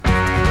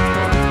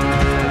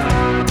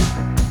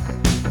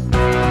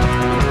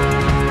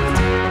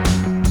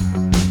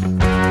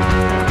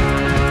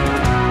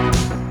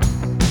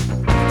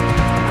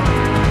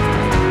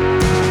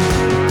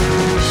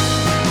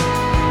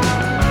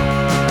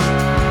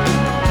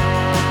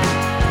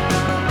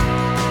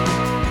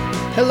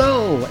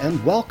Hello,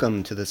 and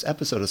welcome to this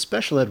episode of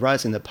Special Ed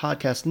Rising, the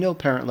podcast No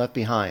Parent Left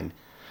Behind,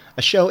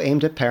 a show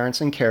aimed at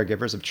parents and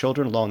caregivers of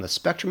children along the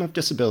spectrum of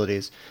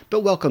disabilities, but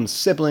welcomes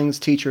siblings,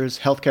 teachers,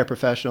 healthcare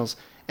professionals,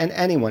 and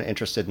anyone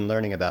interested in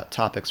learning about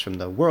topics from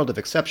the world of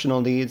exceptional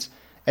needs,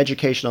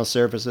 educational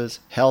services,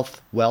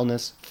 health,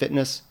 wellness,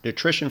 fitness,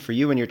 nutrition for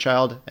you and your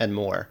child, and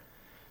more.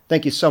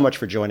 Thank you so much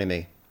for joining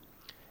me.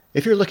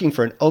 If you're looking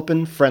for an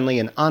open, friendly,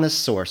 and honest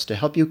source to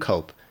help you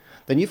cope,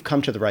 then you've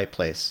come to the right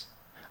place.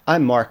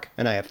 I'm Mark,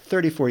 and I have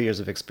 34 years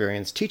of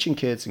experience teaching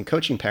kids and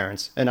coaching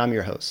parents, and I'm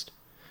your host.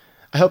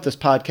 I hope this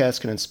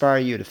podcast can inspire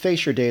you to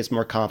face your days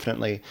more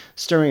confidently,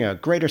 stirring a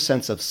greater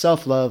sense of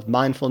self-love,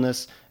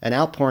 mindfulness, and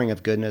outpouring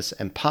of goodness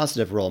and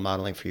positive role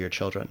modeling for your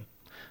children.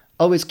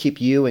 Always keep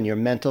you and your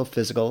mental,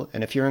 physical,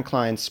 and if you're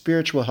inclined,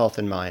 spiritual health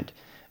in mind.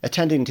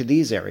 Attending to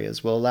these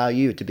areas will allow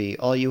you to be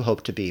all you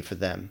hope to be for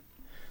them.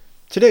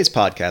 Today's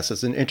podcast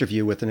is an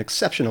interview with an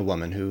exceptional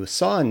woman who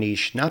saw a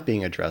niche not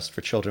being addressed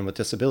for children with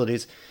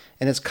disabilities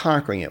and is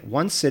conquering it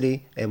one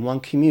city and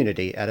one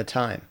community at a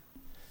time.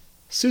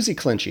 Suzie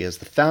Clinchy is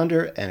the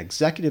founder and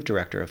executive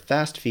director of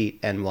Fast Feet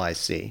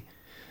NYC.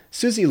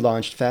 Suzie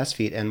launched Fast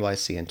Feet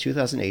NYC in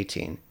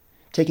 2018,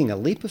 taking a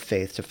leap of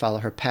faith to follow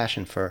her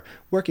passion for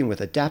working with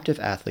adaptive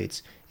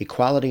athletes,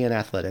 equality in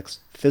athletics,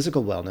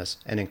 physical wellness,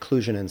 and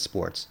inclusion in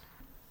sports.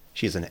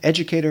 She is an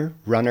educator,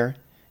 runner,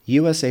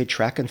 USA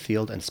Track and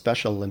Field and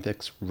Special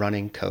Olympics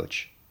running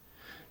coach.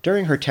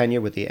 During her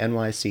tenure with the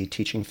NYC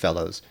Teaching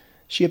Fellows,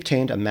 she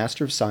obtained a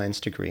Master of Science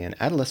degree in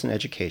adolescent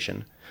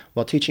education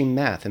while teaching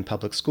math in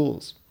public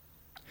schools.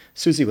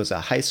 Suzie was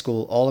a high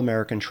school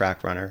All-American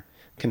track runner,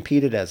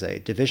 competed as a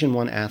Division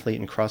I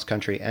athlete in cross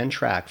country and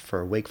track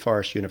for Wake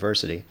Forest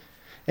University,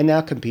 and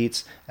now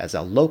competes as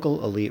a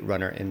local elite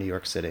runner in New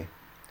York City.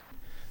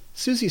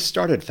 Suzie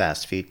started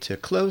Fast Feet to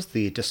close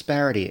the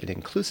disparity in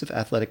inclusive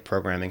athletic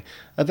programming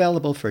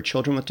available for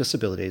children with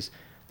disabilities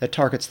that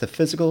targets the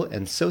physical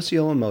and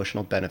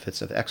socio-emotional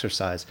benefits of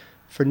exercise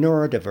for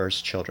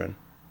neurodiverse children.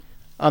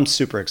 I'm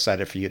super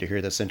excited for you to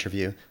hear this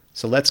interview,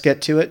 so let's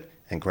get to it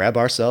and grab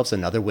ourselves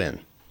another win.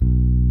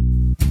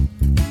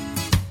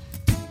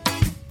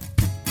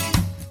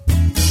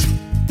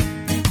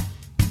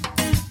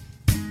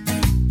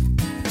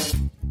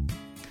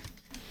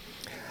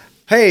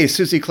 Hey,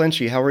 Suzie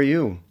Clinchy, how are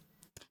you?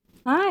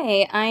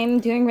 Hi, I'm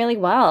doing really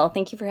well.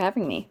 Thank you for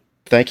having me.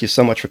 Thank you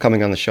so much for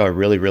coming on the show. I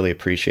really, really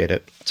appreciate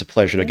it. It's a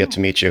pleasure to get to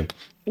meet you.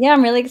 Yeah,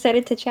 I'm really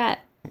excited to chat.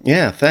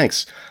 Yeah,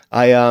 thanks.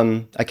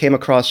 I came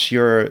across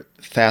your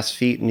Fast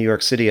Feet in New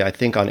York City, I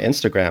think on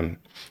Instagram,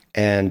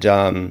 and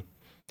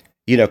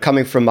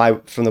coming from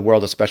the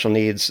world of special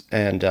needs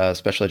and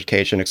special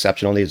education,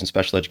 exceptional needs and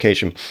special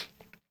education,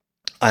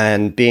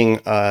 and being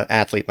an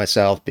athlete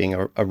myself, being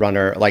a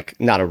runner, like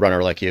not a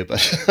runner like you,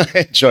 but I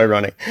enjoy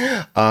running.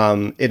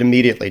 It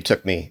immediately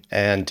took me,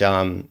 and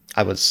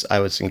I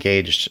was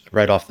engaged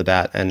right off the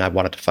bat, and I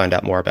wanted to find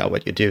out more about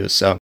what you do.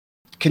 So,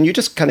 can you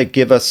just kind of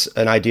give us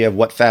an idea of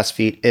what Fast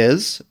Feet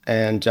is,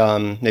 and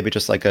maybe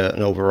just like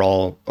an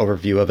overall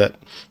overview of it?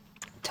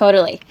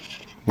 Totally.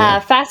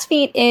 Yeah. Fast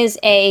Feet is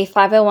a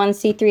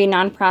 501c3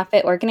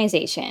 nonprofit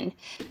organization.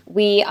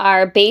 We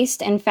are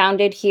based and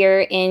founded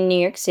here in New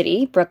York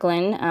City,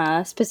 Brooklyn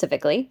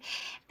specifically,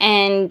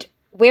 and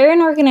we're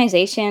an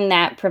organization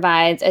that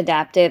provides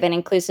adaptive and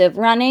inclusive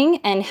running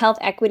and health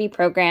equity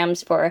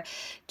programs for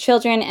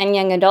children and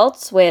young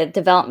adults with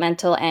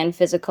developmental and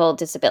physical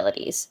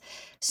disabilities.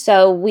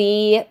 So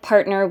we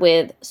partner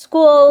with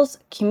schools,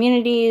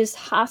 communities,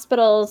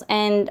 hospitals,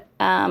 and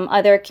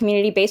other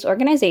community-based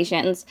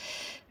organizations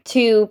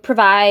to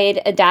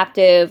provide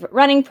adaptive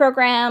running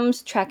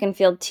programs, track and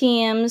field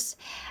teams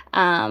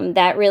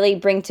that really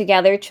bring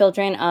together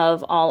children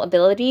of all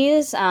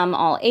abilities,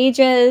 all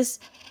ages,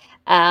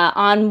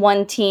 on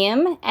one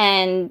team.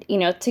 And,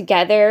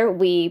 together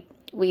we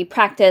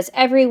practice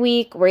every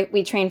week.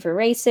 We train for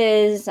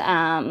races,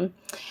 and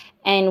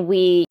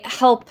we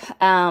help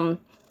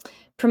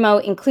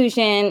promote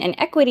inclusion and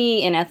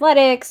equity in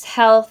athletics,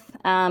 health,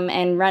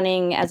 and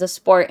running as a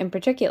sport in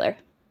particular.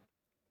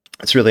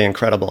 It's really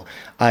incredible.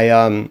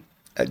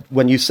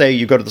 When you say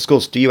you go to the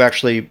schools, do you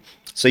actually,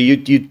 so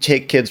you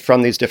take kids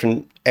from these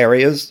different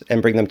areas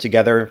and bring them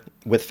together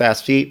with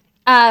Fast Feet?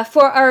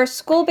 For our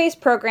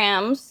school-based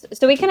programs,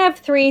 so we can have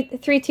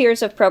three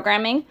tiers of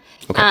programming.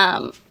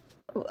 Okay.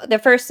 The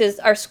first is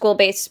our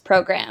school-based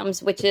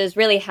programs, which is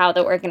really how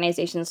the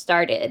organization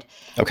started.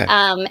 Okay.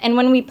 And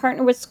when we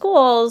partner with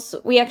schools,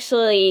 we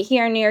actually,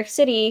 here in New York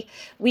City,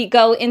 we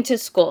go into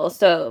schools.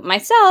 So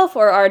myself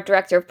or our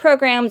director of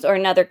programs or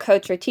another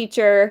coach or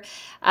teacher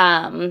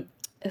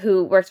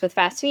who works with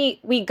Fast Feet,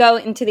 we go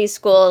into these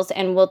schools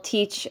and we'll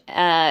teach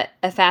a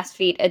Fast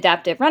Feet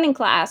adaptive running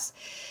class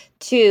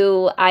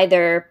to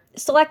either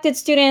selected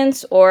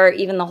students or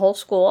even the whole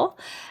school.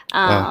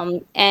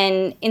 Wow.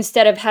 And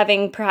instead of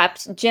having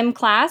perhaps gym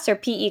class or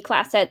PE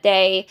class that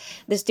day,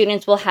 the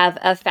students will have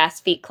a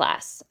Fast Feet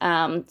class.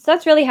 So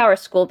that's really how our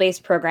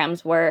school-based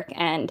programs work.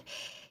 And,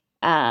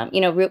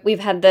 we've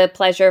had the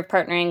pleasure of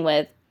partnering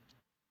with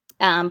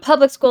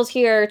public schools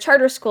here,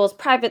 charter schools,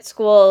 private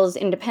schools,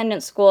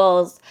 independent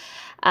schools,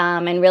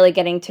 and really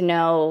getting to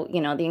know,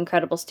 the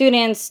incredible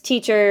students,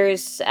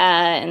 teachers,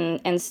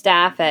 and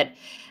staff at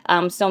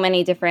so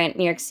many different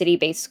New York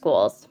City-based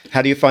schools.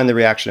 How do you find the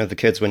reaction of the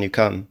kids when you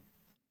come?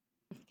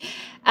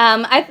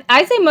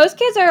 I say most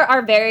kids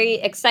are very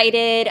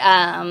excited,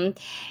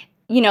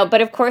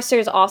 but of course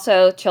there's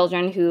also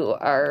children who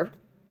are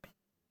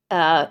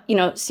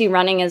see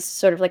running as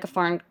sort of like a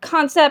foreign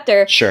concept,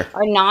 or Sure.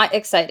 are not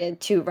excited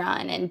to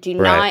run and do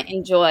Right. not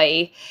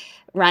enjoy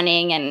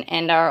running,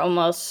 and are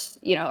almost,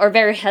 are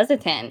very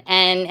hesitant.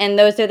 And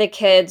those are the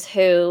kids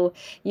who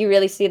you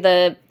really see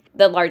the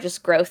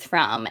largest growth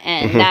from.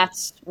 And Hmm.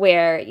 that's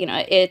where,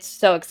 it's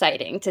so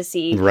exciting to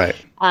see Right.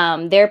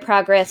 their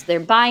progress, their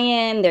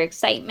buy-in, their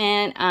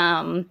excitement.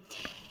 And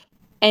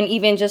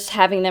even just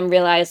having them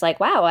realize, like,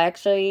 wow, I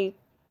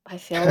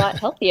feel a lot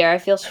healthier. I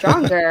feel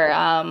stronger.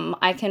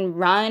 I can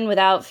run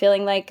without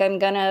feeling like I'm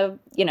gonna,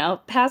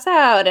 pass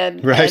out.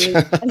 And Right.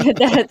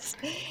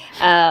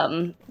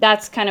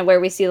 that's kind of where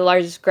we see the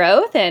largest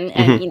growth. And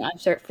Hmm. I'm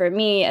sure for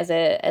me as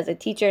a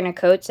teacher and a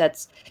coach,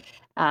 that's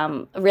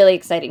a really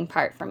exciting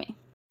part for me.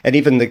 And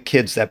even the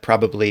kids that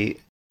probably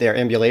their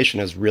ambulation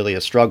is really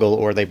a struggle,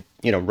 or they,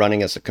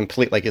 running is a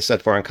complete, like you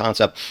said, foreign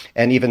concept,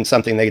 and even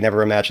something they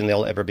never imagined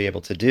they'll ever be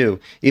able to do.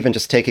 Even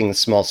just taking the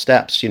small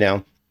steps,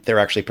 they're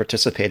actually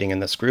participating in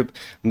this group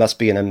must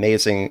be an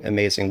amazing,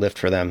 amazing lift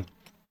for them.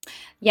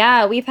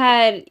 Yeah, we've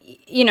had,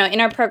 in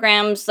our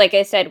programs, like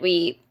I said,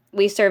 we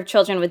serve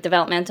children with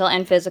developmental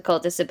and physical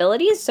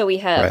disabilities. So we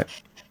have Right.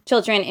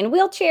 children in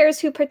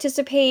wheelchairs who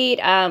participate,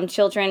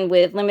 children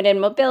with limited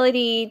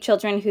mobility,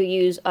 children who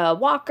use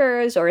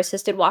walkers or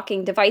assisted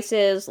walking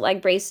devices, leg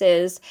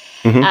braces,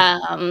 Hmm.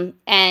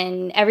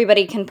 and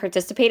everybody can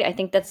participate. I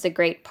think that's the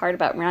great part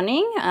about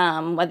running.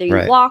 Whether you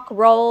Right. walk,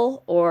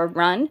 roll, or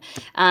run,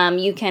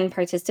 you can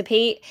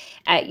participate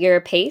at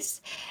your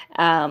pace.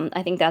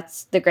 I think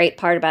that's the great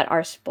part about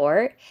our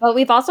sport. But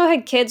we've also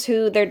had kids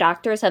who their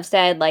doctors have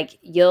said, like,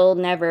 you'll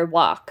never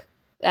walk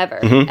ever.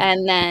 Hmm.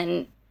 And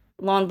then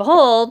lo and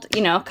behold,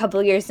 a couple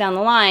of years down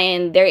the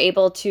line, they're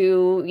able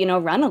to,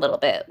 run a little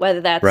bit, whether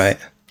that's Right.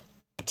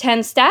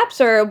 10 steps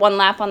or one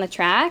lap on the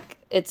track.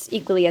 It's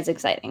equally as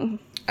exciting.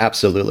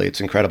 Absolutely.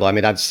 It's incredible. I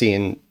mean, I've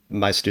seen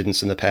my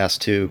students in the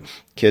past too,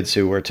 kids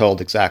who were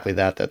told exactly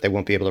that they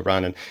won't be able to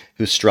run and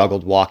who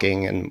struggled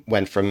walking and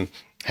went from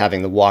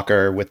having the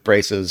walker with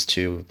braces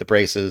to the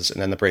braces,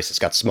 and then the braces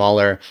got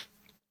smaller.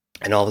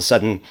 And all of a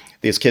sudden,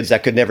 these kids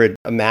that could never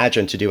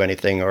imagine to do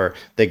anything, or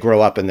they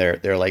grow up and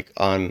they're like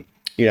on,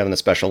 in the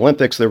Special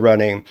Olympics, they're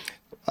running.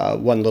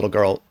 One little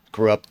girl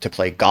grew up to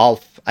play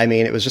golf. I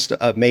mean, it was just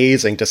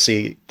amazing to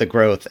see the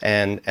growth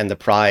and the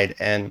pride,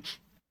 and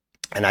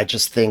I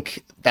just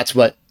think that's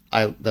why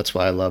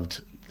I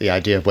loved the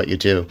idea of what you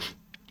do.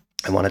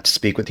 I wanted to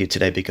speak with you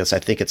today because I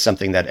think it's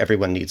something that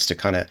everyone needs to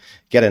kind of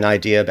get an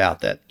idea about,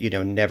 that,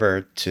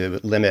 never to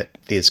limit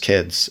these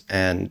kids,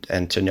 and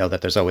to know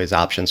that there's always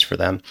options for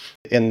them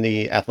in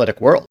the athletic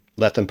world.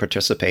 Let them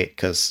participate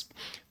because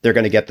they're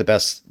going to get the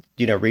best,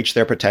 reach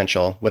their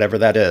potential, whatever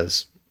that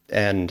is,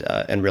 and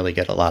really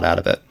get a lot out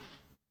of it.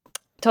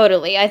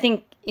 Totally. I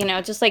think,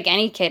 just like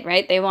any kid,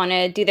 right? They want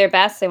to do their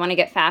best. They want to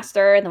get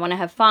faster. They want to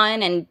have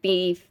fun and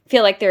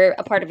feel like they're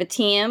a part of a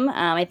team.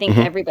 I think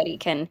Hmm. everybody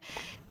can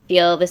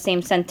feel the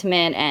same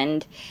sentiment,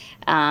 and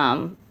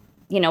um,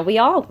 we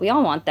all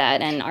want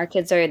that, and our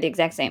kids are the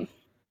exact same.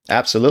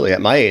 Absolutely.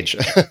 At my age,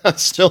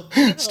 still,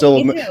 Oh,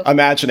 still me too.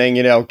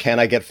 imagining, can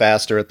I get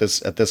faster at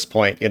this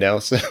point,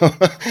 So,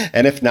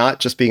 and if not,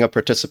 just being a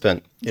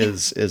participant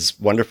is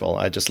wonderful.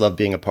 I just love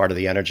being a part of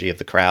the energy of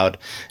the crowd,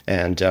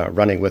 and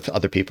running with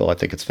other people. I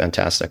think it's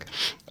fantastic.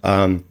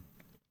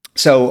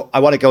 So I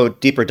want to go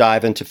deeper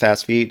dive into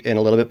Fast Feet in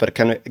a little bit, but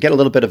kind of get a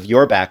little bit of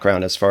your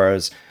background as far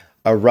as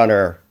a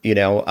runner.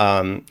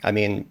 I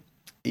mean,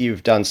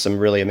 you've done some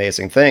really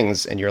amazing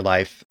things in your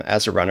life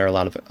as a runner, a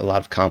lot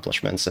of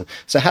accomplishments. And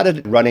so, how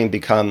did running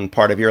become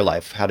part of your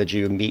life? How did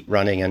you meet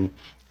running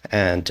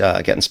and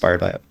get inspired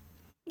by it?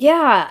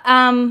 Yeah,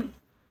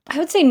 I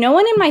would say no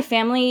one in my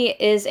family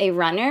is a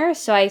runner,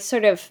 so I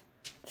sort of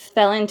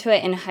fell into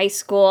it in high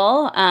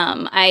school.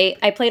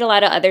 I played a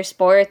lot of other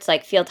sports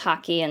like field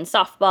hockey and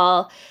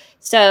softball.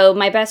 So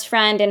my best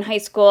friend in high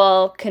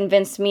school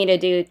convinced me to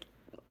do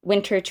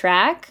winter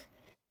track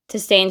to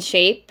stay in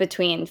shape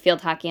between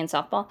field hockey and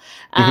softball.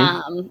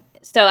 Hmm.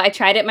 So I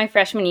tried it my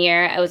freshman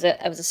year. I was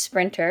a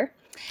sprinter,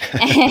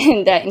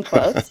 and in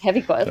quotes,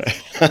 heavy quotes.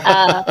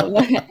 Um,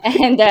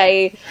 and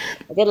I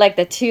did like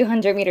the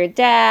 200-meter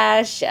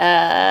dash,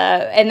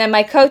 and then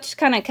my coach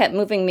kind of kept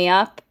moving me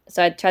up.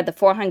 So I tried the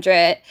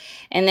 400,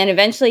 and then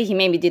eventually he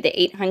made me do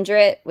the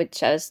 800,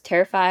 which I was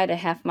terrified, a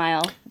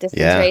half-mile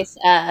distance Yeah, race.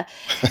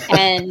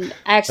 And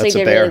I actually that's a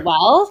did really bear.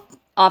 well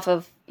off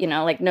of,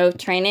 like no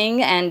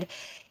training.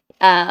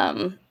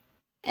 Um,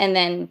 and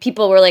then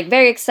people were like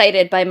very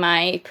excited by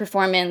my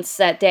performance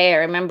that day, I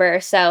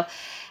remember. So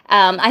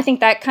I think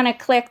that kind of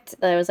clicked.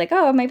 I was like,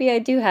 oh, maybe I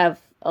do have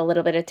a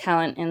little bit of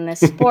talent in this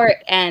sport.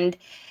 And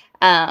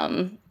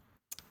um,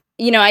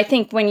 I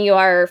think when you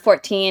are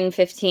 14,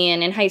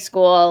 15 in high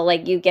school,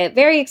 like, you get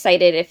very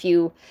excited if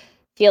you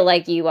feel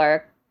like you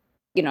are,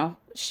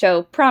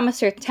 show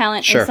promise or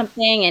talent in Sure.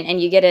 something,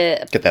 and you get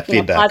a, Get that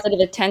feedback. positive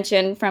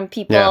attention from Yeah.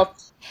 people.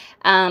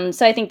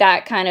 So I think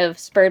that kind of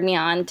spurred me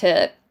on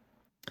to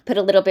put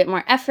a little bit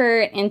more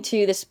effort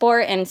into the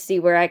sport and see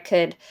where I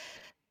could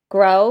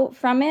grow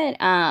from it.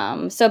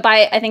 So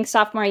by, I think,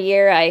 sophomore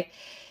year,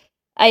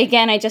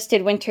 I just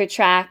did winter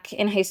track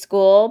in high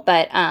school,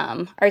 but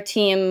our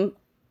team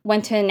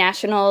went to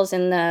nationals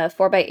in the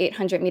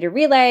 4x800 meter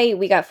relay.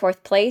 We got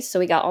fourth place, so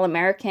we got all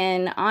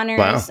American Wow.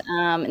 honors,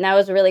 and that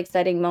was a really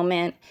exciting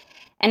moment.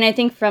 And I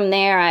think from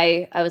there,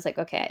 I was like,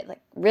 okay, I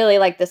like really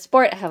like the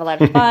sport. I have a lot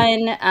of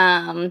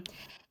fun.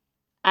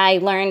 I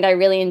learned I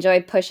really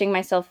enjoyed pushing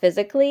myself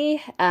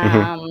physically.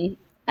 Hmm.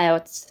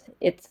 It's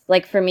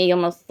like for me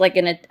almost like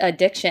an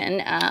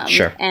addiction.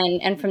 Sure.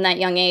 And from that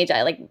young age,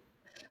 I like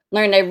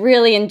learned I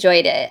really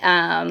enjoyed it.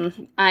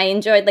 I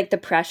enjoyed like the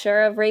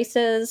pressure of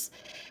races,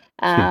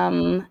 Hmm.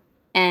 um,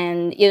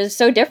 and it was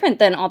so different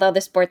than all the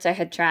other sports I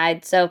had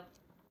tried. So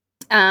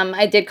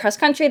I did cross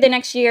country the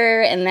next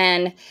year, and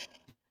then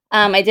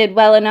I did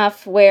well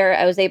enough where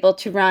I was able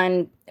to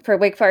run for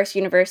Wake Forest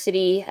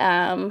University,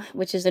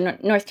 which is in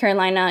North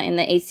Carolina in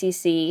the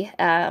ACC.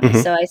 Hmm.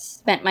 So I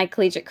spent my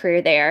collegiate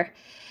career there.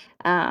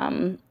 Wow.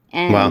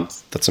 And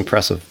That's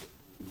impressive.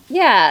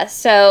 yeah,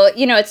 so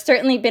it's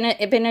certainly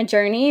been a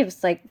journey. It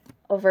was like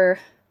over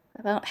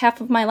about half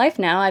of my life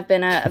now. I've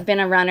been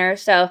a runner.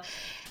 So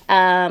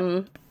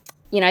um,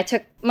 I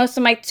took most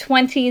of my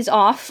 20s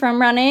off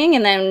from running,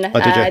 and then Oh,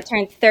 did you? I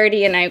turned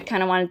 30, and I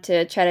kind of wanted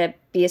to try to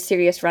be a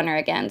serious runner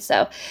again.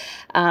 So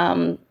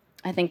um,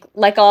 I think,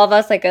 like all of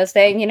us, like I was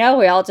saying,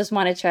 we all just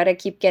want to try to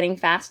keep getting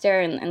faster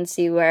and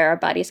see where our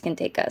bodies can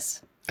take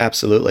us.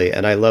 Absolutely.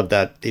 And I love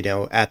that,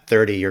 at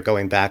 30, you're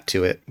going back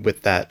to it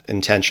with that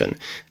intention.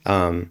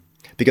 Um,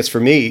 because for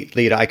me,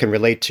 Lita, I can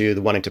relate to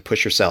the wanting to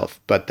push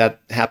yourself, but that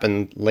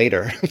happened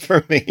later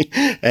for me.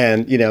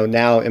 And,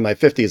 now in my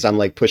 50s, I'm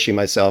like pushing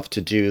myself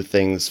to do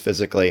things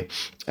physically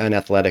and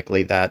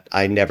athletically that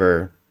I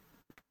never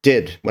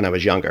did when I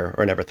was younger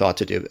or never thought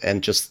to do,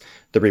 and just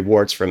the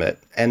rewards from it.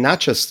 And not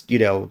just,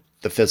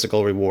 the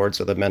physical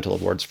rewards or the mental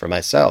rewards for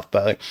myself,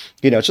 but,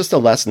 it's just the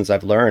lessons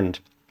I've learned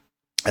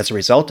as a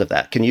result of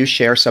that. Can you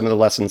share some of the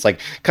lessons, like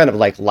kind of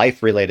like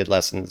life related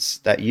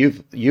lessons that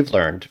you've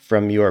learned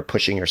from your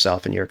pushing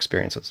yourself and your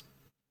experiences?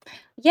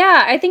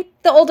 Yeah, I think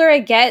the older I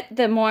get,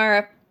 the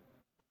more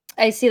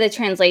I see the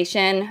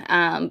translation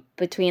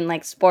between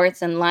like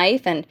sports and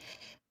life. And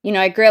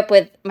I grew up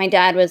with my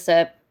dad was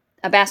a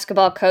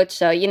basketball coach,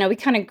 so we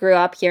kind of grew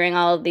up hearing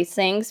all of these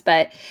things.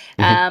 But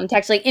Hmm. to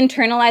actually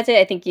internalize it,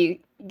 I think you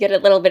get a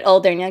little bit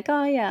older and you're like,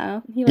 oh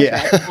yeah, he was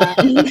Yeah. right.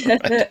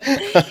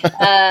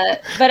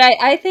 But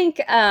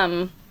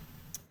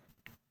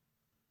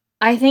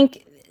I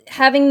think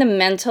having the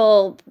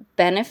mental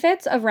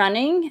benefits of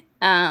running,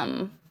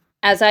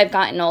 as I've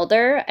gotten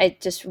older, I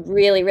just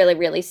really, really,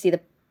 really see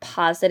the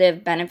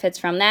positive benefits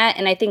from that.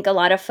 And I think a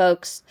lot of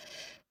folks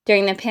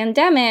during the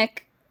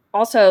pandemic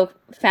also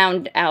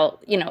found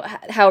out,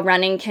 how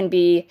running can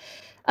be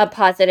a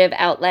positive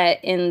outlet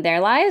in their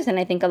lives. And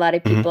I think a lot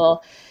of Hmm.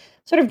 people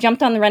sort of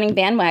jumped on the running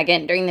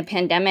bandwagon during the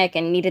pandemic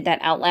and needed that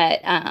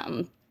outlet.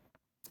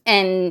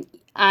 And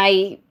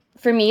I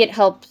for me, it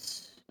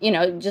helps,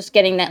 just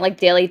getting that, like,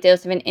 daily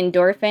dose of an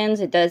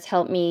endorphins. It does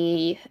help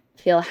me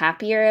feel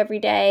happier every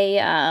day.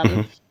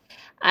 Hmm.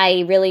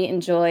 I really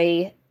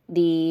enjoy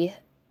the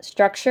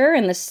structure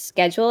and the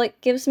schedule it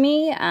gives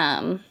me.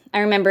 I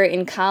remember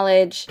in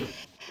college,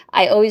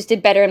 I always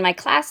did better in my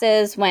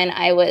classes when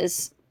I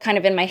was kind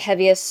of in my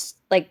heaviest,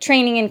 like,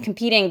 training and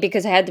competing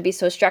because I had to be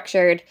so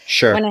structured. When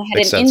Sure. I had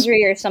Makes an sense.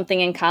 injury or something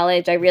in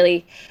college, I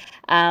really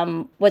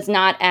was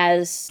not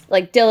as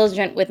like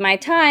diligent with my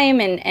time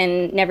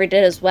and never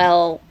did as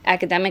well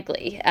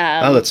academically,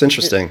 Oh, that's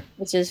interesting.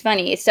 which is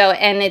funny. So,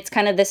 and it's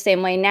kind of the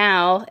same way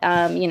now.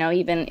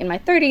 Even in my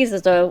 30s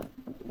as a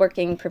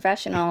working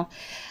professional,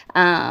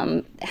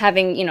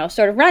 having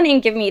sort of running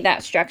give me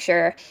that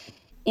structure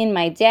in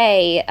my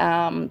day.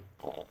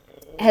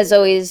 Has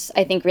always,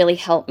 I think, really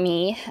helped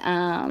me.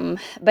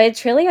 But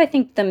it's really, I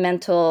think, the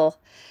mental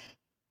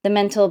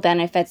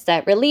benefits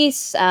that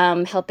release,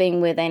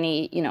 helping with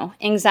any,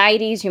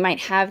 anxieties you might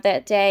have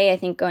that day. I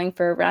think going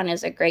for a run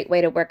is a great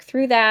way to work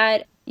through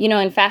that.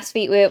 In Fast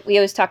Feet, we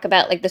always talk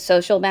about like the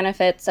social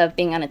benefits of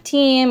being on a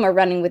team or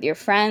running with your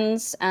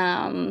friends.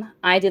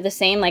 I do the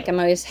same. Like, I'm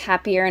always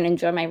happier and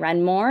enjoy my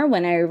run more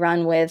when I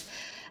run with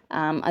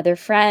other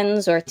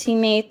friends or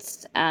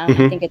teammates. I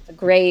Hmm. think it's a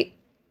great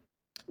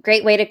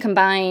way to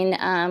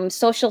combine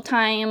social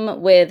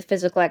time with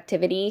physical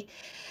activity.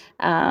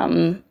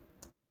 Um,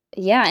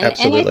 yeah, and I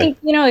Absolutely. think,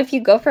 if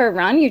you go for a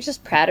run, you're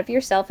just proud of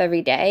yourself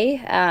every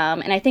day,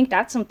 and I think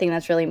that's something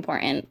that's really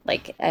important.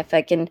 Like, if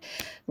I can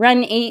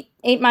run 8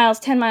 miles,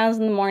 10 miles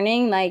in the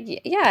morning, like,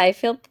 yeah, I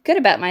feel good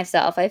about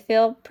myself. I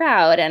feel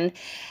proud, and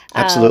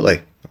um,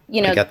 Absolutely.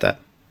 you I know, get that.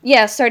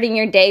 yeah, starting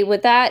your day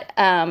with that,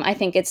 I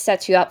think it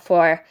sets you up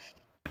for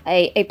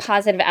a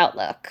positive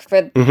outlook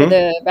for Hmm.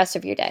 the rest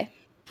of your day.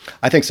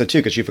 I think so too,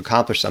 because you've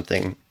accomplished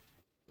something,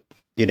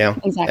 and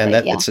Exactly.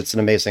 that Yeah. it's an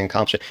amazing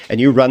accomplishment.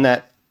 And you run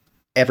that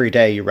every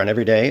day. You run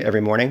every day,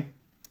 every morning,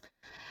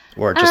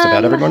 or just about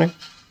Um, every morning.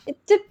 it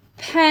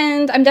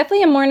depends. I'm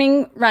definitely a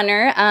morning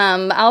runner.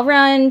 I'll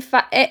run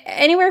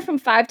anywhere from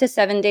 5 to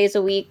 7 days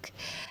a week,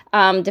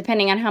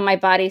 depending on how my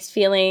body's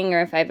feeling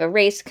or if I have a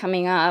race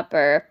coming up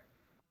or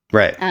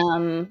Right.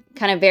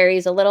 kind of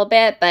varies a little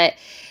bit, but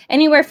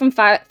anywhere from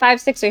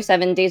 6 or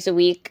 7 days a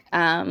week,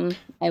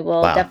 I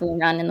will Wow. definitely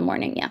run in the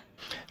morning. Yeah.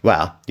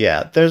 Wow.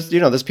 Yeah.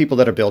 There's people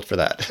that are built for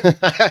that.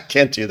 I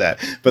can't do that,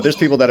 but there's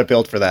people that are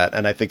built for that,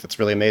 and I think that's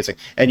really amazing.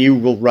 And you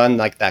will run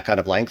like that kind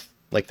of length,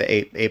 like the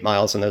 8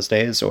 miles in those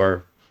days,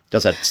 or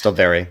does that still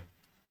vary?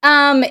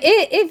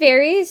 It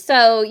varies.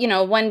 So,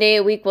 one day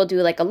a week we'll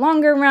do like a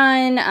longer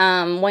run.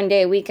 One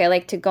day a week I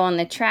like to go on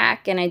the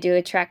track and I do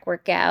a track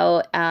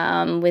workout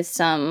with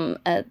some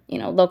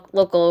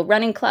local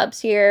running clubs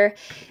here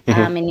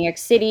Hmm. in New York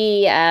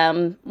City.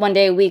 One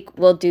day a week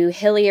we'll do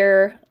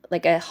hillier,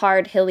 like a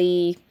hard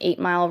hilly 8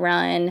 mile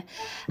run.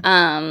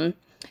 Um,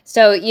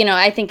 so,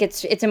 I think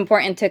it's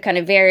important to kind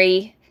of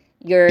vary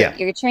your Yeah.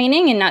 your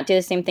training and not do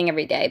the same thing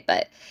every day.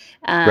 But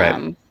Right.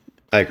 um,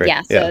 I agree.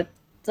 yeah, Yeah. so it's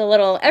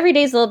every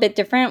day's a little bit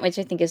different, which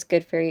I think is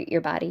good for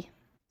your body.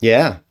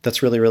 Yeah,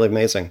 that's really, really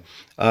amazing.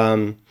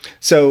 Um,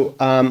 so,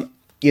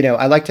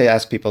 I like to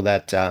ask people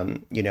that,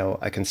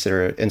 I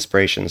consider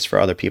inspirations for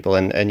other people,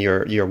 and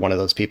you're one of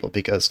those people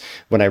because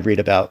when I,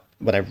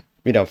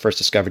 first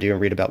discovered you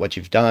and read about what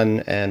you've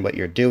done and what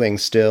you're doing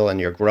still,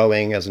 and you're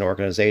growing as an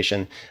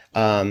organization,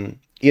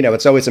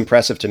 it's always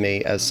impressive to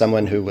me as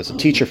someone who was a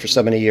teacher for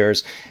so many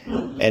years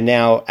and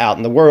now out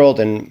in the world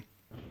and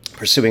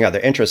pursuing other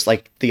interests,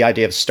 like the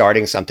idea of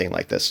starting something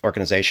like this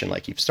organization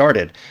like you've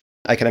started.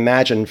 I can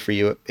imagine for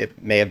you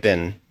it may have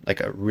been like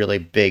a really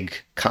big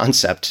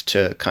concept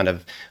to kind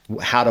of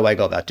how do I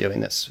go about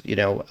doing this?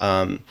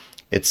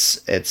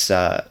 It's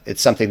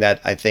something that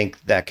I think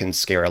that can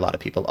scare a lot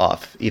of people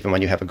off, even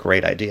when you have a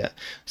great idea.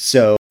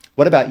 So,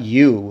 what about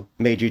you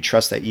made you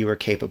trust that you were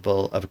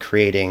capable of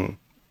creating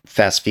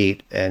Fast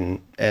Feet and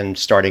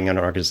starting an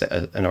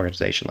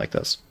organization like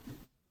this?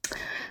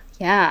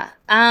 Yeah.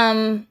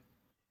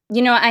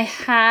 I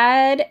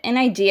had an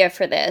idea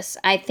for this.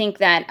 I think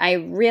that I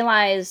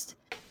realized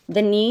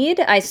the need.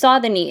 I saw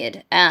the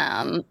need.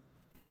 And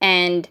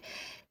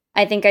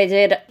I think I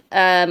did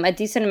a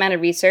decent amount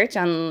of research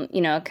on,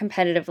 a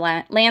competitive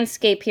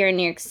landscape here in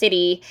New York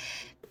City.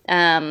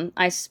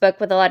 I spoke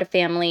with a lot of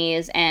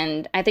families,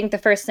 and I think the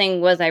first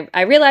thing was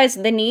I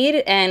realized the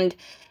need,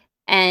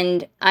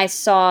 and I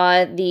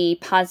saw the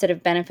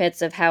positive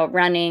benefits of how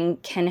running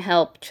can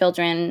help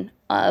children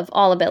of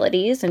all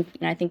abilities, and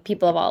I think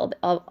people of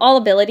all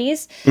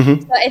abilities. So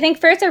Hmm. I think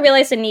first I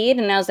realized the need,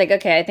 and I was like,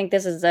 okay, I think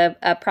this is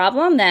a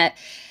problem that,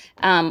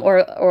 or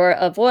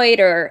a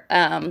void, or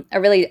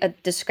a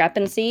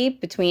discrepancy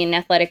between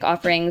athletic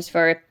offerings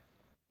for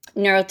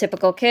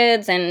neurotypical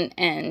kids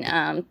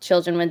and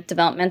children with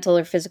developmental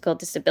or physical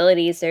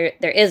disabilities. There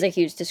is a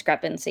huge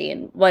discrepancy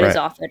in what is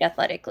Right. offered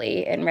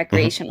athletically and Hmm.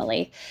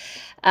 recreationally.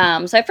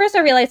 So at first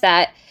I realized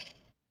that.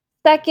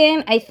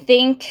 Second, I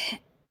think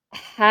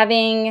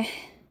having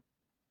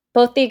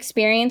both the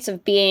experience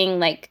of being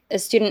like a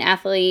student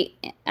athlete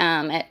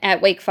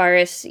at Wake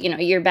Forest,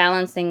 you're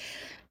balancing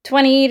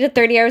 20 to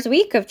 30 hours a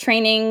week of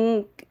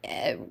training,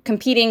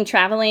 competing,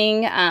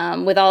 traveling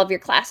with all of your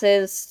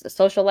classes,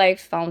 social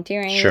life,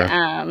 volunteering. Sure.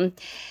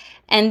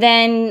 And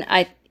then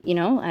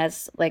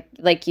as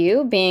like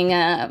you being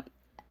an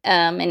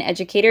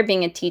educator,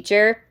 being a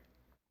teacher.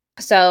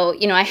 So,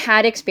 I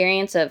had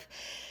experience of,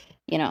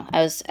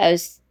 I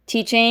was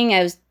teaching.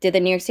 Did the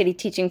New York City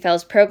Teaching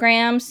Fellows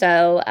program.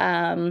 So,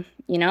 I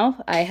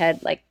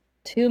had like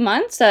 2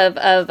 months of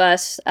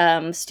us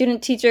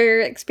student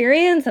teacher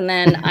experience, and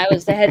then I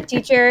was the head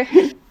teacher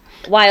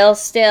while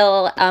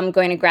still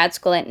going to grad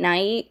school at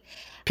night.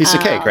 Piece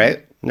of cake, Um, right?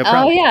 No oh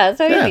problem. yeah,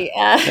 so Yeah. easy.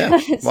 Yeah.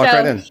 Walk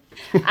right So in.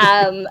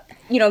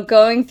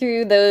 going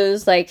through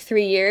those like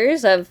 3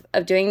 years of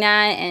doing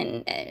that,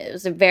 and it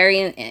was a very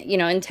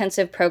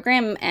intensive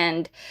program,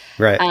 and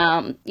Right.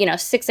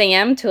 6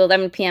 a.m. to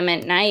 11 p.m.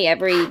 at night,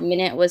 every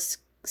minute was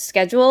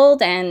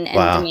scheduled and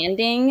Wow.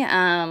 demanding.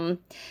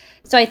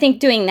 So I think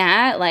doing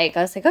that, like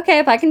I was like, okay,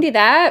 if I can do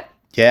that,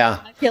 Yeah.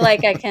 I feel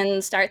like I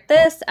can start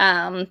this.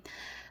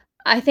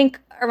 I think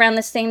around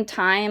the same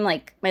time,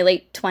 like my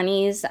late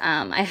 20s,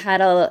 I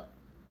had about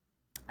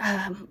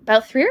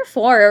 3 or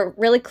 4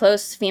 really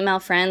close female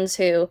friends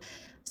who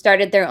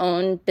started their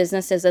own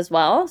businesses as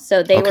well.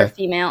 So they were Okay.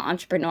 female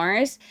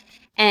entrepreneurs,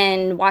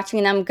 and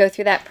watching them go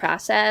through that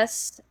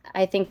process,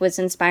 I think was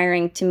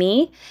inspiring to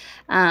me.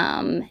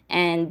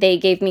 And they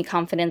gave me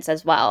confidence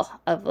as well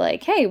of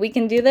like, hey, we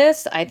can do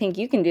this. I think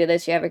you can do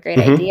this. You have a great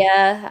Hmm.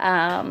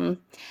 idea.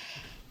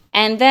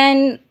 And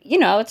then,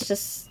 it's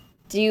just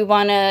do you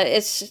want to,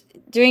 it's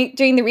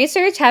doing the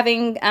research,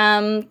 having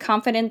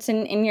confidence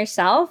in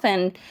yourself,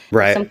 and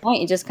at some Right.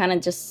 point you just kind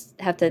of just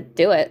have to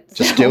do it.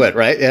 Just do So it,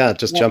 right? Yeah,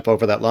 just yep. jump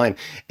over that line.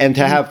 And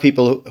to Mhm. have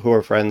people who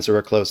are friends who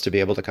are close to be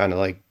able to kind of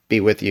like be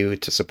with you,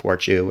 to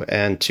support you,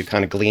 and to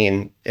kind of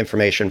glean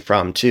information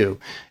from too,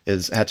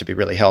 is had to be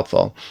really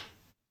helpful.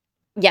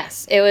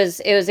 Yes, it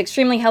was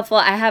extremely helpful.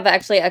 I have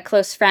actually a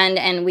close friend,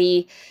 and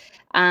we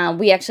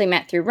actually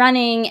met through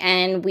running,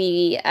 and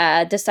we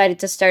decided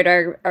to start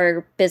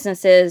our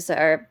businesses.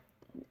 Our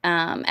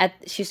at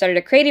She started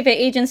a creative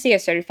agency. I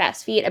started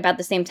Fast Feet about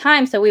the same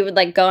time, so we would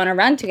like go on a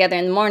run together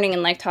in the morning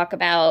and like talk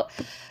about,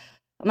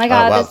 oh my Oh,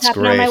 god, wow, this that's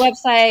happened on my great.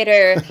 website,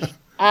 or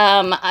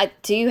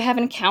do you have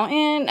an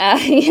accountant?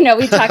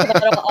 We talk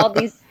about all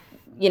these,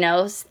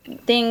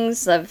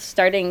 things of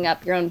starting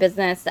up your own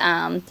business.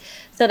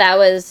 So that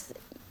was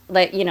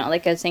like,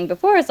 like I was saying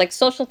before, it's like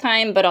social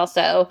time, but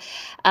also,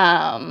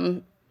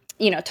 um,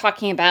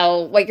 talking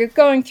about what you're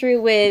going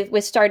through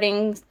with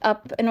starting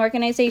up an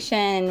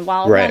organization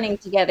while Right. running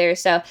together.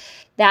 So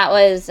that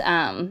was,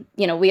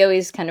 we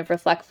always kind of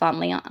reflect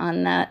fondly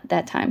on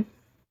that time.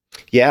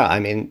 Yeah, I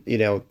mean,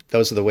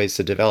 those are the ways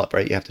to develop,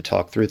 right? You have to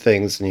talk through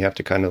things and you have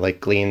to kind of like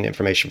glean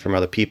information from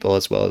other people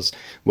as well as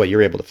what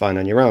you're able to find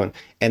on your own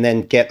and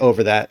then get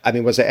over that. I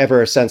mean, was there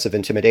ever a sense of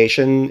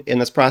intimidation in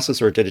this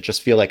process or did it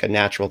just feel like a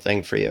natural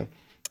thing for you?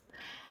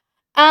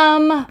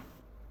 Um,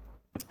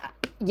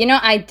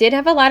 I did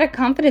have a lot of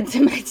confidence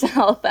in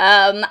myself.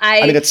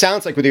 I mean, it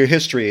sounds like with your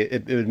history,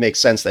 it would make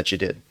sense that you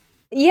did.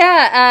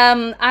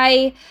 Yeah,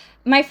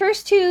 my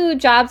first two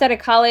jobs out of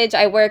college,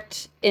 I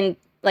worked in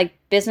like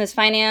business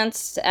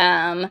finance.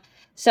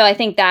 So I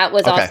think that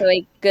was Okay. also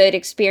a good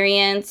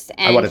experience.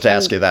 I And wanted to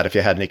ask from you that if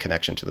you had any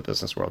connection to the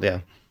business world. Yeah.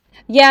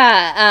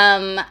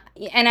 Yeah,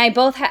 and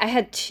I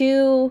had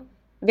two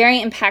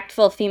very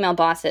impactful female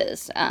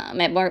bosses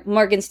at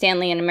Morgan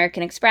Stanley and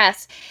American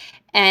Express,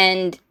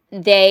 and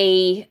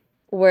they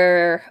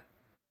were,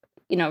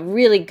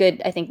 really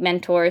good, I think,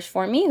 mentors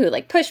for me who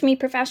like pushed me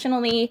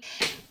professionally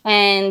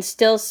and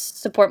still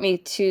support me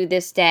to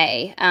this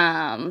day.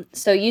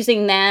 So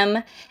using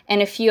them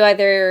and a few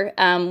other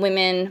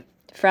women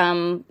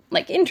from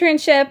like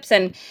internships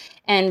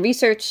and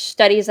research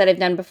studies that I've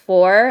done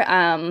before,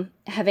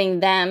 having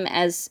them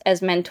as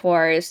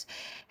mentors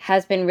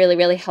has been really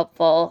really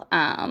helpful.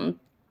 And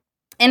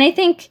I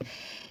think,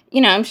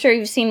 I'm sure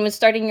you've seen with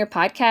starting your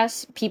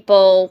podcast,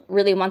 people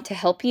really want to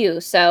help you.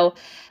 So,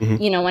 Hmm.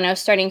 when I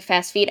was starting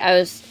Fast Feet, I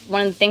was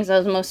one of the things I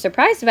was most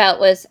surprised about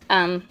was,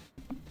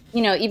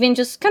 even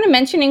just kind of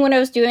mentioning what I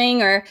was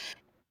doing or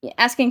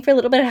asking for a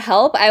little bit of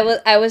help.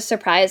 I was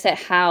surprised at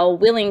how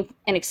willing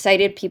and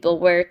excited people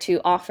were to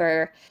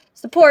offer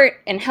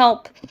support and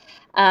help.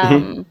 Hmm.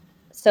 Um,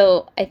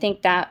 so I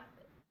think that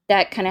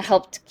kind of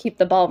helped keep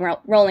the ball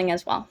rolling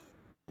as well.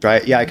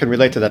 Right. Yeah, I can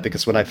relate to that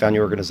because when I found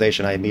your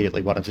organization, I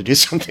immediately wanted to do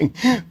something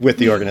with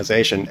the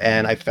organization,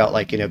 and I felt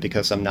like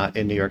because I'm not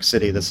in New York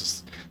City,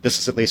 this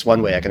is at least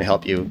one way I can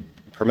help you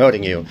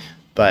promoting you,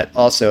 but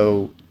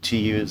also to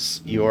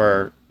use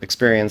your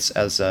experience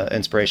as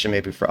inspiration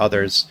maybe for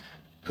others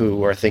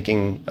who are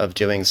thinking of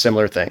doing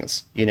similar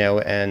things,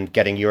 and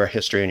getting your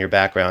history and your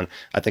background,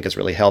 I think is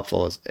really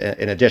helpful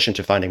in addition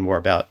to finding more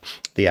about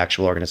the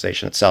actual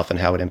organization itself and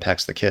how it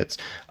impacts the kids.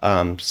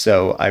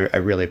 So I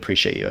really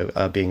appreciate you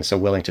being so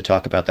willing to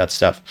talk about that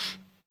stuff.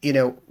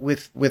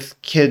 With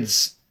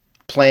kids,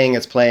 playing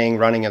is playing,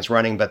 running is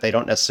running, but they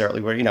don't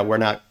necessarily, we're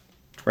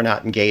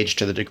not engaged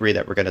to the degree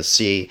that we're going to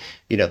see,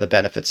 the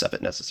benefits of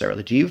it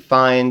necessarily. Do you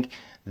find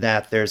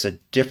that there's a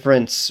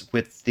difference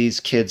with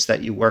these kids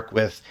that you work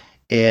with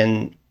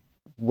in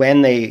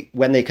when they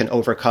can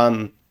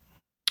overcome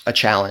a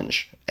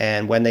challenge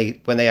and when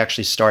they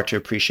actually start to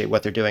appreciate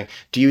what they're doing?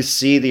 Do you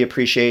see the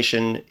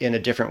appreciation in a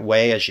different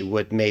way as you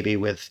would maybe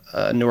with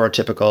a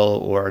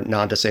neurotypical or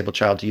non-disabled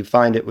child? Do you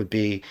find it would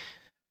be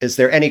is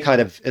there any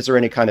kind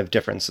of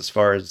difference as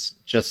far as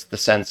just the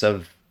sense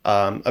of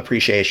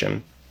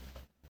appreciation?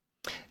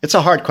 It's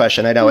a hard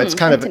question. I know it's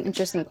kind That's of. an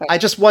interesting I question.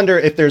 just wonder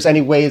if there's any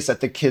ways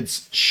that the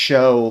kids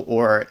show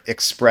or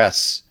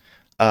express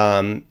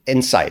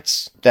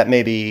insights that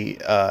maybe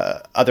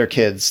other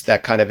kids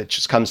that kind of it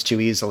just comes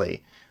too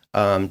easily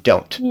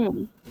don't.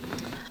 Hmm.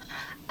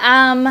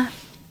 Um,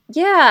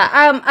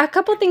 yeah. A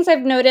couple things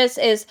I've noticed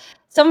is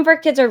some of our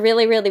kids are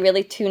really, really,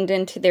 really tuned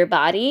into their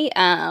body,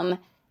 and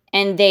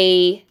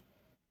they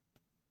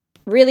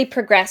really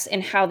progress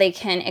in how they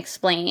can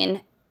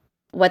explain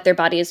what their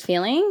body is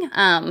feeling.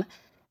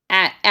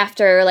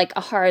 After like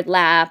a hard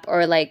lap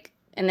or like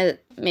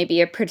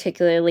maybe a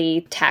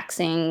particularly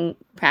taxing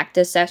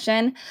practice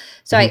session.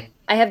 So Hmm.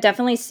 I have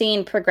definitely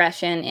seen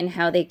progression in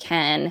how they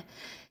can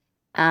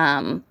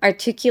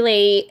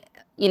articulate,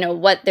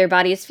 what their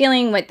body is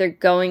feeling, what they're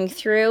going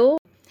through.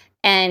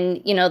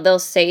 And, they'll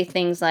say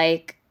things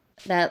like,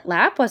 that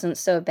lap wasn't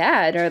so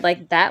bad, or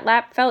like that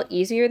lap felt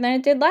easier than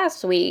it did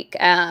last week.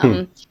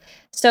 Hmm.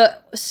 So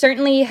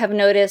certainly have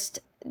noticed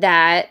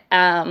that.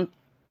 And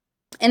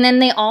then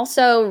they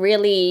also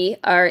really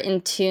are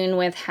in tune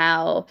with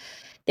how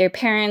their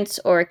parents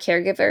or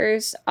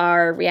caregivers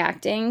are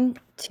reacting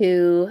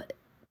to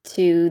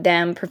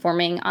them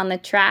performing on the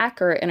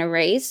track or in a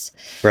race.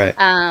 Right.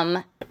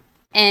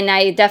 And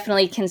I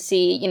definitely can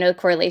see, the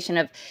correlation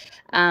of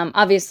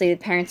obviously the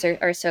parents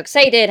are so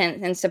excited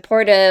and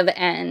supportive,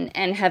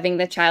 and having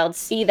the child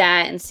see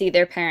that and see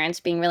their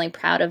parents being really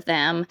proud of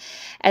them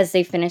as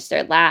they finish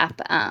their lap.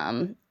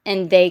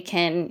 And they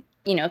can,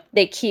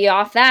 they key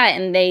off that,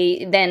 and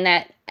then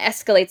that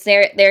escalates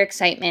their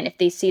excitement if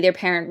they see their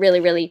parent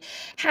really, really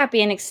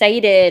happy and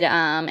excited,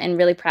 and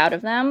really proud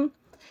of them.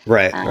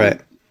 Right. Um,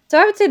 Right. so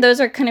I would say those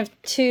are kind of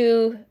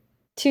two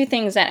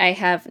things that I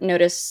have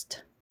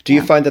noticed. Do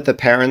you find that the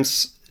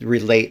parents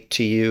relate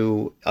to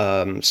you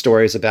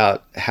stories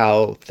about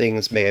how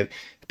things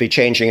be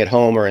changing at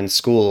home or in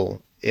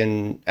school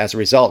in as a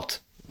result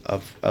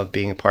of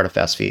being a part of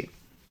Fast Feet?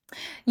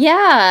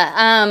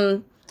 Yeah,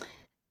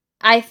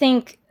 I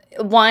think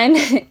one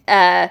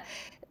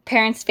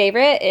parents'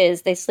 favorite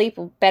is they sleep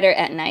better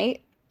at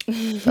night.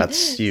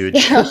 That's huge.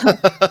 So,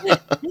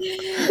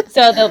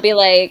 so they'll be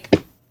like,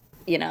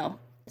 you know,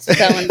 so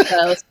and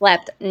so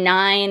slept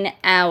 9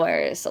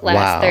 hours last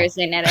Wow.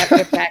 Thursday night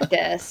after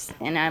practice,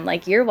 and I'm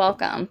like, you're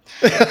welcome.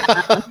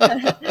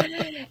 Um,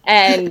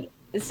 and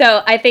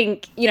so I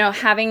think,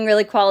 having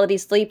really quality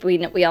sleep,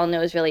 we all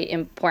know is really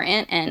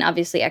important, and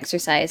obviously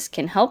exercise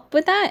can help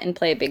with that and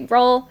play a big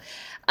role.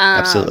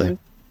 Absolutely. Um,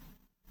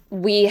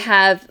 we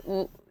have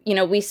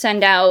we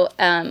send out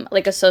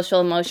like a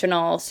social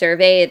emotional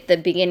survey at the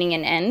beginning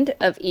and end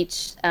of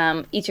each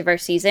of our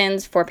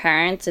seasons for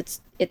parents.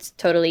 It's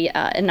totally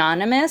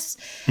anonymous,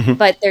 Hmm.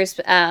 but there's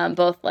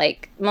both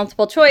like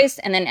multiple choice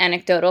and then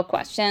anecdotal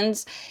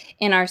questions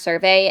in our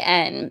survey,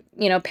 and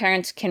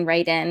parents can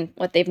write in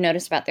what they've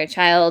noticed about their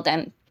child.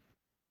 And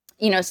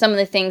some of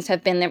the things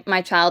have been that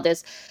my child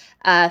is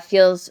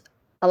feels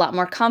a lot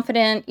more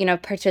confident,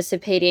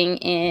 participating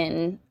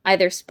in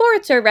either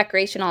sports or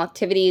recreational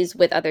activities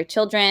with other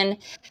children.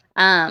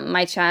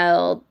 My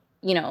child,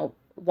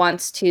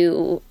 wants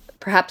to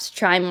perhaps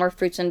try more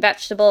fruits and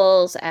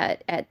vegetables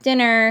at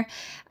dinner.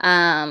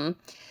 Um,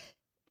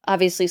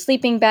 Obviously,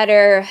 sleeping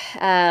better.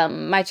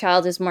 My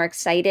child is more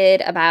excited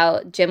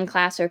about gym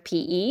class or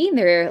PE.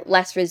 They're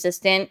less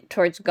resistant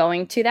towards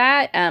going to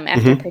that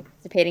after Hmm.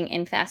 participating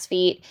in Fast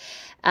Feet.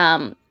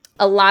 Um,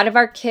 a lot of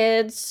our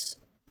kids,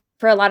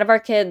 for a lot of our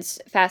kids,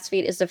 Fast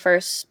Feet is the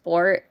first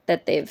sport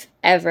that they've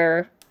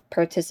ever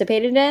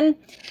participated in.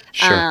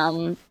 Sure.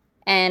 Um,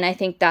 and I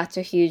think that's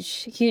a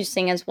huge, huge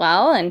thing as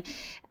well. And,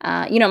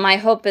 my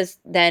hope is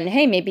then,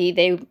 hey, maybe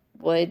they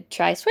would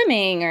try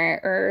swimming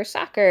or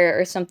soccer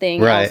or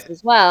something else Right.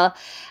 as well.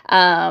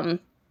 Um,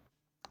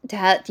 to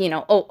have,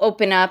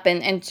 open up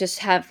and just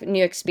have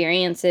new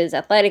experiences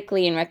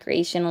athletically and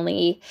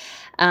recreationally.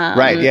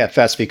 Right. Um, Yeah.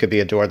 Fast Feet could be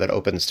a door that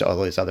opens to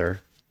all these other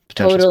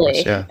potential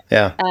sports. Totally.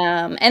 Yeah.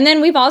 Yeah. And then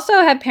we've also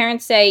had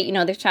parents say,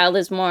 their child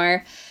is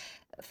more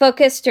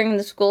focused during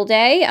the school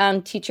day.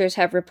 Teachers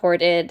have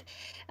reported,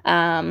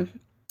 um,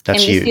 That's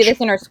and we see huge. this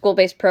in our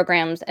school-based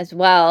programs as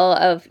well,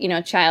 of,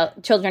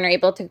 children are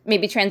able to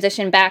maybe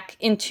transition back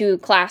into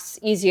class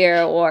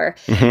easier, or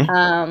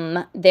Hmm.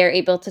 they're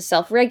able to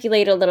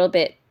self-regulate a little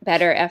bit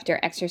better after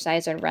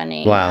exercise or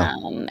running. Wow.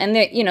 And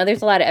there,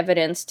 there's a lot of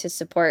evidence to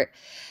support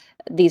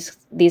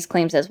these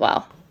claims as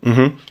well.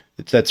 Hmm.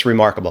 That's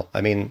remarkable. I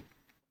mean,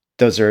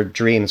 those are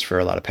dreams for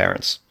a lot of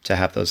parents to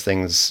have those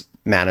things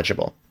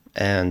manageable.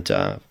 And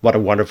what a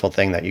wonderful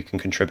thing that you can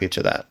contribute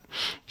to that,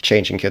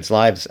 changing kids'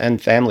 lives and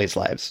families'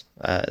 lives.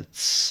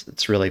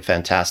 It's really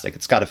fantastic.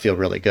 It's got to feel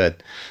really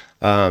good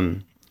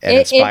and It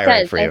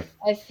inspiring does. for I you.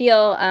 I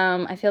feel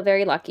I feel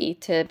very lucky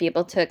to be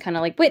able to kind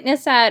of like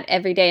witness that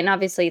every day. And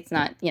obviously it's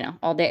not,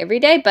 all day every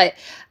day, but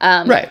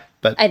um Right,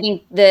 but I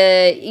think the,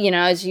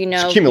 as it's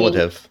being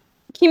cumulative.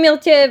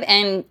 cumulative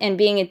and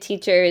being a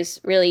teacher is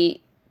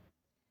really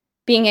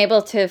being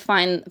able to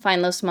find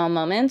those small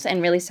moments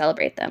and really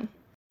celebrate them.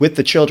 With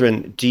the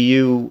children, do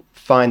you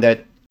find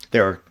that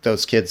there are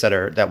those kids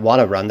that want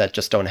to run that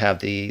just don't have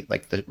the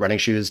running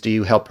shoes? Do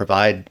you help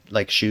provide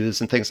like shoes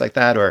and things like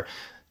that, or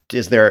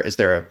is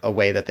there a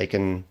way that they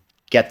can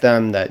get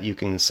them that you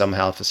can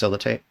somehow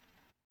facilitate?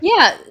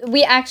 Yeah,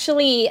 we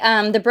actually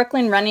the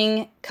Brooklyn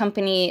Running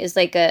Company is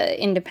like a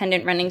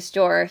independent running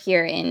store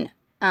here in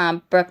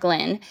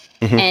Brooklyn,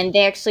 Hmm. and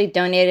they actually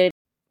donated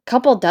a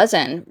couple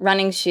dozen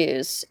running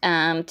shoes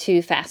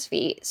to Fast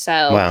Feet. So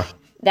Wow.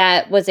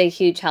 that was a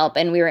huge help,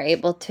 and we were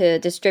able to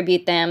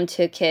distribute them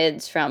to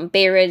kids from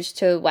Bay Ridge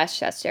to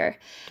Westchester.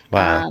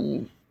 Wow.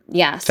 Um,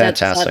 yeah, so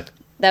Fantastic.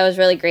 that was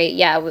really great.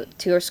 Yeah,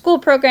 to our school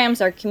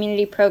programs, our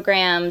community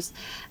programs.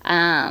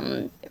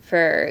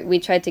 For we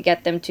tried to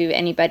get them to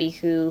anybody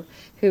who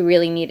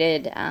really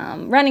needed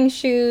running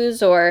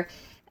shoes, or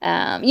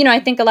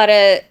I think a lot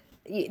of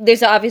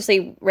there's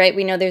obviously, right,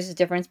 we know there's a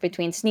difference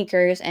between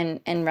sneakers and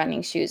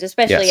running shoes,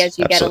 especially Yes, as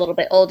you get a absolutely. little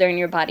bit older and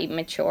your body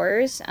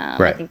matures. I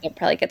Right. think that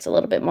probably gets a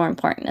little bit more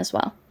important as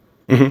well.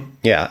 Hmm.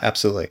 Yeah,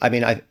 absolutely. I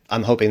mean,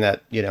 I'm hoping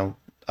that,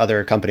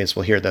 other companies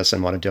will hear this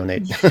and want to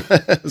donate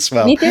as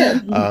well. Me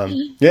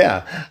too.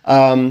 Yeah.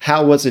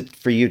 How was it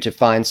for you to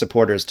find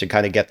supporters to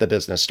kind of get the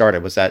business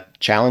started? Was that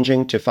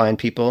challenging to find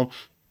people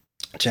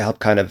to help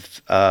kind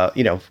of,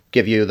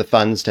 give you the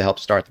funds to help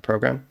start the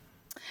program?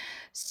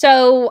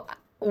 So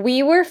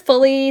we were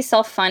fully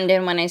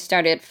self-funded when I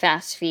started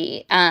Fast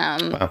Feet.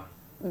 Wow.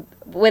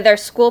 With our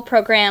school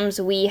programs,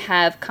 we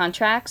have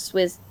contracts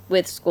with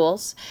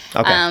schools,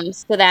 Okay.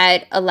 so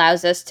that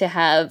allows us to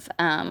have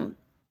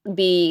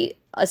be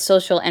a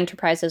social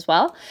enterprise as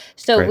well.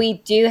 So Great. we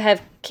do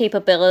have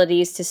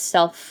capabilities to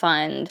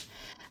self-fund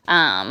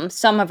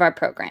some of our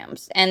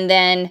programs, and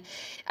then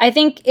I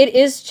think it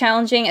is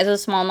challenging as a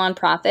small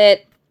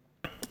nonprofit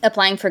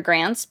applying for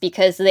grants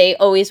because they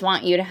always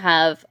want you to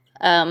have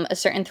a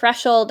certain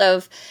threshold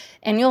of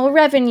annual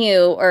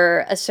revenue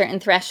or a certain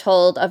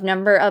threshold of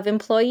number of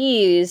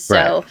employees.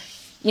 Right. So,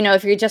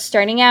 if you're just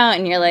starting out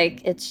and you're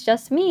like, it's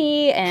just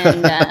me,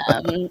 and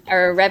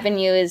our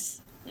revenue is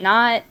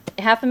not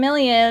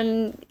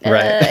 500,000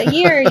 Right. a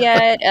year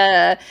yet,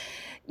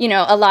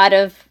 a lot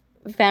of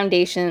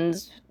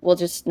foundations will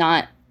just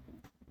not,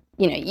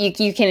 you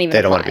can't even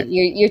They don't want to apply.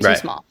 be. You're too Right.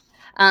 small.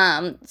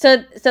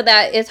 So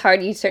that is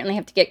hard. You certainly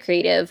have to get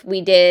creative.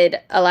 We did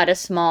a lot of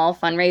small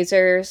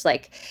fundraisers,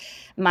 like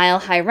Mile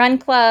High Run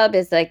Club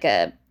is like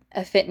a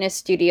fitness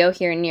studio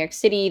here in New York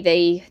City.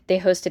 They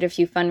hosted a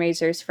few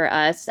fundraisers for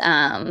us.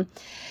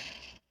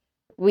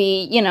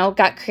 We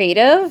got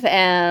creative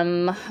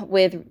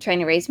with trying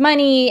to raise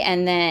money,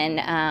 and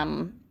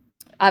then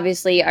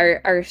obviously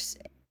our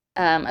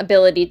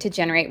ability to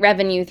generate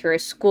revenue through our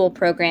school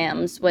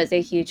programs was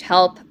a huge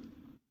help.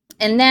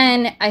 And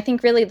then I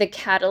think really the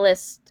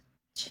catalyst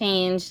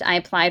changed. I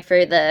applied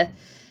for the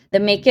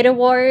Make It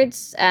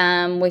Awards,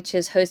 which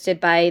is hosted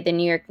by the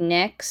New York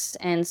Knicks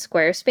and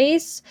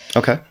Squarespace.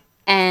 Okay.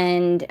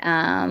 And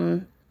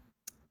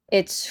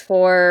it's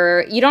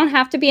for, you don't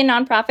have to be a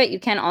nonprofit. You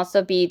can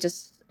also be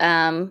just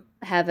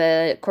have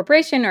a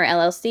corporation or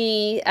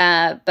LLC,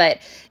 but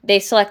they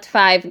select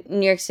 5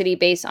 New York City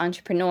based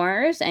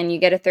entrepreneurs, and you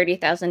get a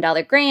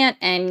 $30,000 grant,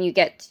 and you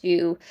get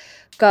to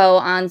go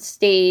on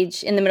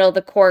stage in the middle of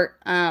the court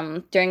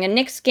during a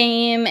Knicks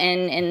game,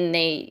 and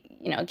they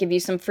give you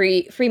some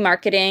free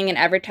marketing and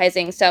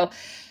advertising. So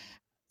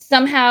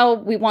somehow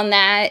we won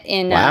that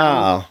in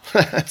Wow.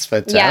 That's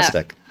yeah,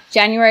 fantastic.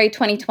 January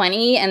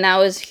 2020, and that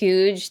was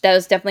huge. That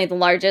was definitely the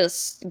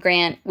largest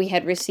grant we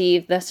had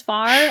received thus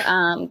far.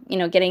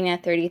 Getting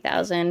that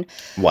 30,000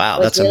 Wow.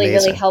 was That's really, really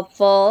amazing.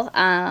 helpful.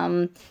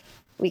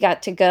 We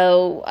got to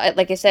go,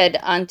 like I said,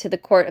 onto the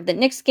court of the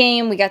Knicks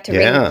game. We got to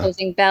ring the Yeah.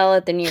 closing bell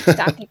at the New York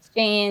Stock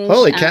Exchange.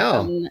 Holy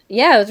cow.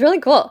 Yeah, it was really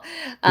cool.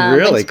 When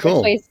Really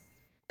cool.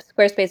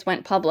 Squarespace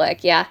went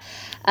public, yeah.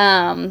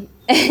 And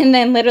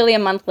then literally a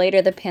month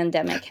later, the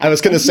pandemic I was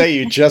going to happened. say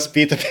you just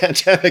beat the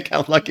pandemic.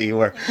 How lucky you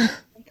were.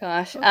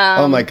 Gosh.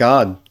 Oh my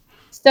God.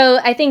 So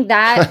I think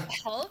that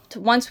helped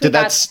once we Did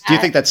got do you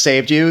that. think that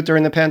saved you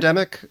during the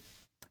pandemic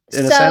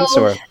in a sense,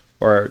 So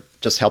or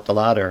just helped a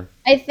lot, or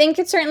I think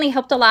it certainly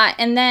helped a lot.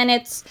 And then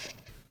it's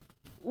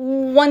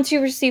once you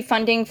receive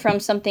funding from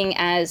something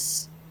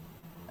as,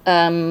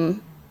 um,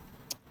 you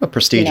know,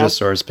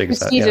 prestigious or as big as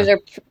that? prestigious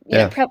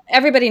Yeah. or, Yeah.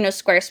 everybody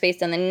knows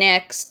Squarespace and the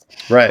Knicks.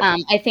 Right.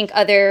 I think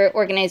other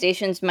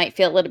organizations might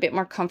feel a little bit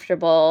more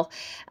comfortable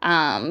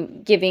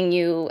giving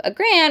you a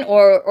grant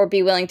or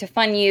be willing to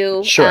fund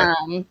you Sure.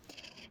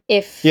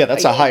 if Yeah,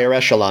 that's a higher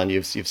echelon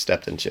you've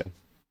stepped into.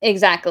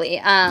 exactly.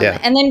 Yeah.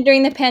 And then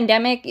during the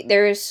pandemic,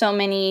 there's so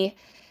many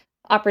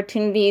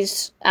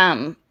opportunities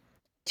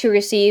to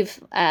receive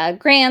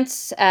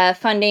grants,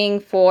 funding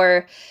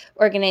for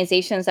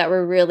organizations that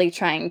were really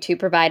trying to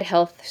provide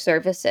health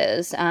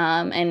services,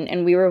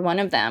 and we were one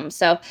of them.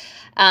 So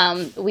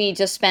we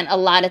just spent a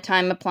lot of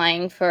time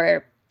applying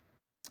for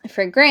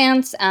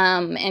grants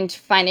and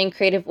finding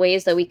creative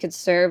ways that we could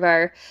serve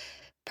our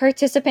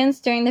participants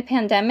during the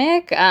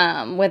pandemic,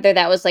 whether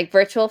that was like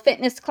virtual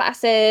fitness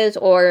classes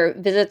or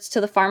visits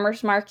to the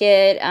farmers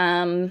market,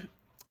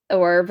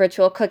 or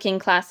virtual cooking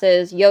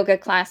classes, yoga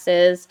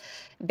classes,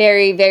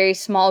 very, very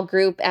small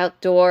group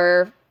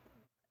outdoor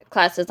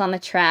classes on the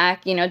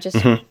track, just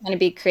Hmm. trying to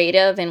be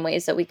creative in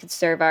ways that we could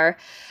serve our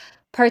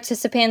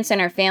participants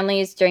and our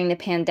families during the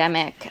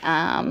pandemic.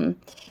 And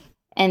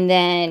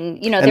then,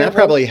 And there that was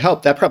probably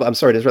helped. I'm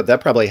sorry to interrupt. That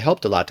probably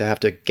helped a lot to have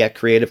to get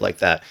creative like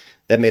that.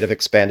 That may have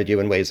expanded you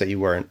in ways that you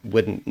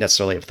wouldn't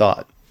necessarily have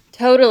thought.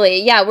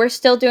 totally. Yeah, we're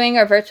still doing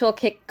our virtual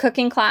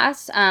cooking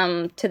class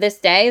to this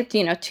day,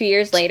 2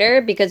 years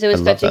later, because it I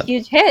was love such a that.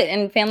 huge hit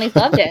and families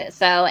loved it.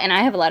 So, and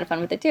I have a lot of fun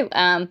with it too.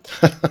 So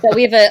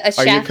we have a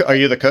chef. Are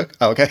you the cook?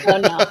 Oh, okay. Oh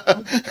no,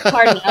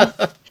 hard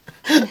enough.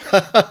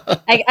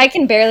 I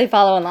can barely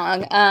follow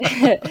along.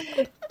 No,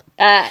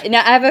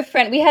 I have a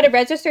friend. We had a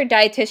registered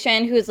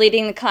dietitian who was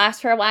leading the class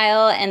for a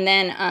while, and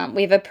then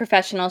we have a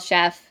professional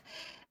chef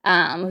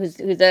who's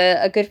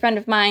a good friend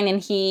of mine,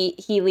 and he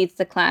leads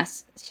the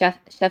class.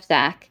 Chef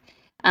Zach.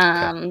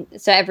 Okay.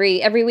 So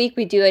every week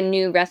we do a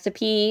new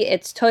recipe.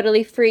 It's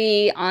totally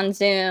free on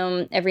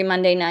Zoom every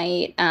Monday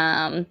night.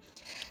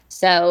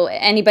 So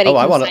anybody Oh,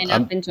 I can want sign to.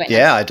 up and join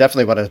Yeah, us. I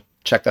definitely want to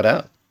check that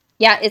out.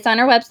 Yeah, it's on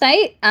our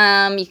website.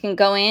 You can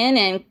go in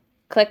and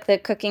click the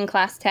cooking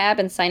class tab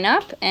and sign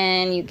up,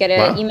 and you get an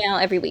Wow, email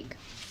every week.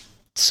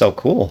 so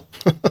cool.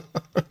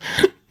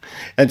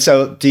 And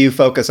so, do you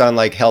focus on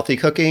like healthy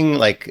cooking?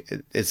 Like,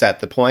 is that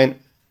the point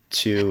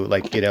to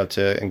like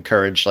to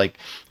encourage like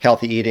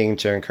healthy eating,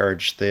 to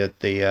encourage the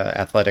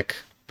athletic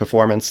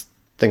performance,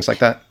 things like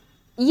that?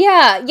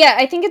 Yeah, yeah,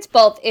 I think it's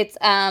both. It's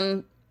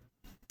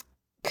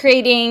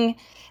creating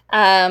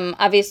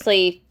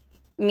obviously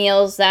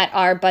meals that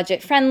are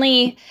budget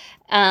friendly,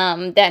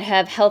 that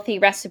have healthy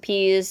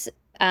recipes.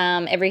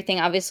 Everything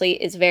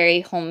obviously is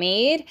very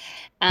homemade.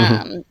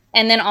 Hmm.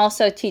 And then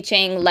also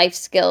teaching life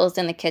skills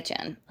in the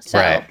kitchen.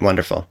 Right. So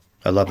Wonderful.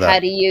 I love how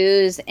that. to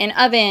use an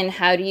oven,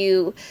 how do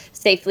you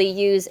safely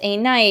use a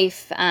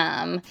knife,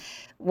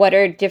 what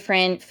are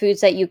different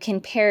foods that you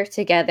can pair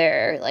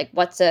together, like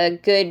what's a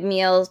good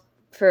meal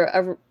for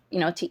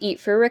a to eat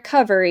for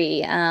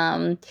recovery,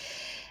 and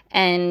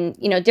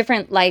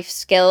different life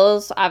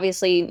skills.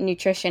 Obviously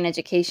nutrition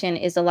education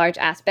is a large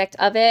aspect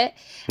of it,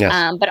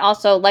 Yes. but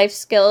also life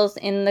skills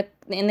in the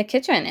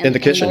kitchen, In the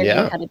and kitchen. learning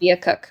Yeah. how to be a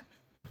cook.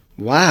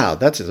 Wow,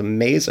 that is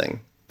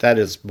amazing. That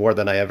is more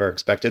than I ever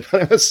expected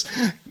when I was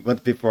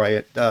before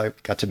I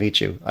got to meet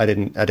you. I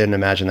didn't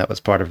imagine that was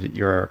part of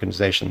your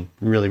organization.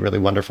 Really, really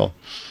wonderful.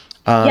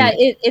 Yeah, Um,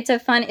 it's a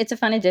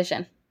fun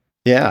addition.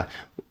 yeah.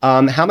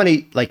 How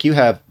many like you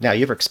have now?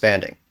 You're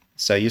expanding.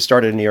 So you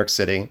started in New York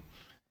City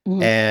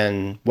Mhm.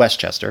 and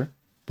Westchester.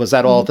 Was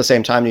that all Mhm. at the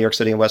same time, New York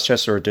City and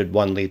Westchester, or did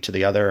one lead to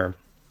the other?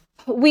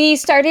 We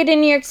started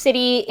in New York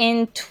City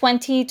in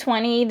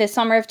 2020. The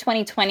summer of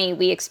 2020,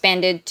 we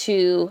expanded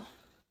to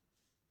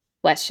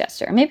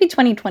Westchester. Maybe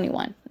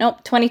 2021.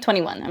 Nope,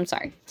 2021. I'm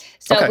sorry.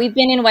 So Okay. we've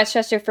been in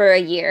Westchester for a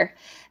year.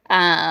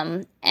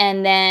 And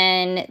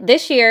then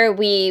this year,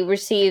 we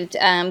received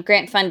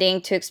grant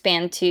funding to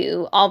expand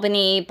to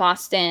Albany,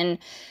 Boston,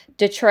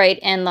 Detroit,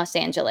 and Los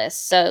Angeles.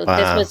 So this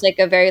Wow. was like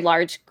a very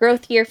large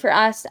growth year for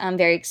us.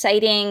 Very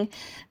exciting.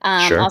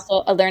 Sure.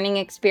 Also, a learning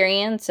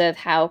experience of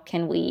how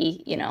can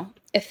we,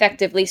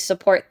 effectively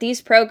support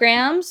these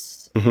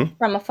programs Hmm.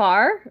 from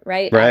afar,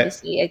 right? Right.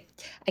 Obviously,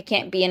 I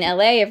can't be in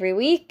LA every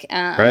week.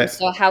 Right.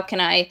 So how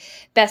can I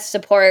best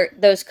support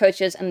those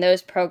coaches and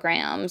those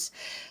programs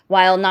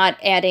while not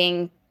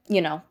adding,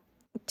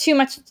 too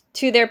much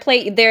to their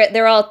plate?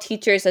 They're all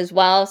teachers as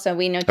well, so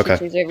we know Okay.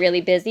 teachers are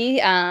really busy.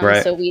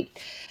 Right. So we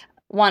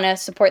want to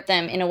support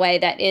them in a way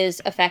that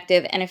is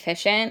effective and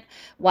efficient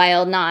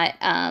while not,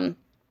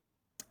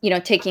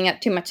 taking up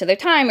too much of their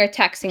time or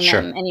taxing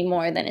Sure. them any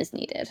more than is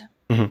needed.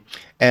 Hmm.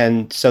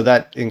 And so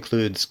that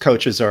includes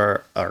coaches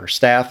or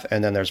staff,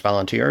 and then there's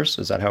volunteers.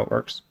 Is that how it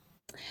works?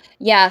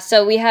 Yeah,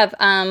 so we have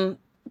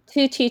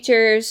two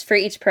teachers for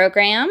each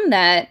program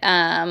that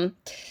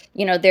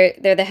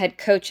they're the head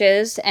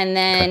coaches, and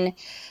Okay.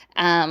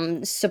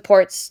 then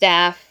support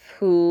staff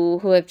who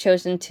have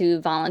chosen to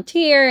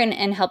volunteer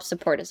and help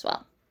support as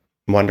well.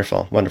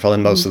 Wonderful. Wonderful.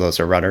 And most Mhm. of those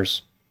are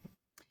runners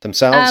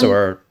themselves, Um,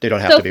 or they don't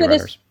have so to be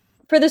runners.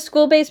 for the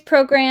school-based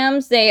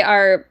programs, they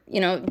are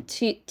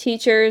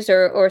teachers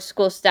or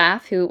school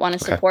staff who want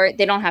to Okay. support.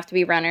 They don't have to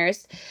be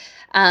runners.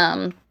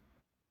 Um,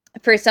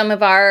 for some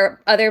of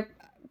our other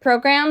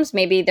programs,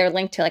 maybe they're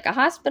linked to like a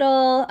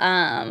hospital,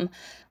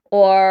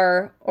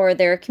 or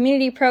they're a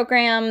community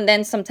program.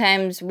 Then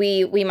sometimes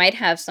we might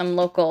have some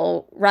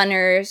local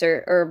runners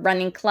or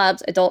running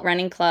clubs, adult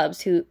running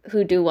clubs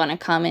who do want to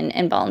come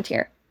and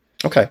volunteer.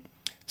 Okay.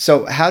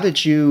 So how do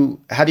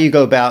you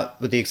go about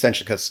with the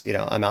extension? Because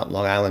I'm out in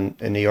Long Island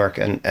in New York,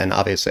 and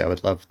obviously I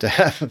would love to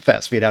have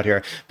Fast Feet out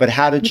here. But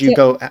how Me did you too.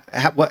 go?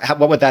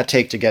 What would that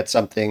take to get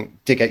something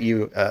to get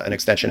you an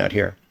extension out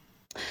here?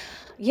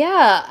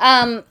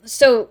 Yeah.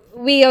 So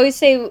we always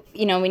say,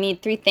 we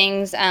need three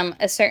things: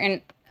 a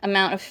certain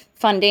amount of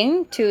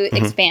funding to Hmm.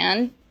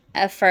 expand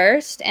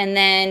first, and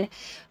then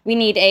we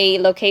need a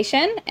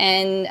location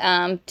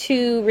and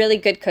two really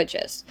good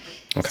coaches.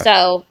 Okay.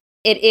 So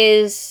it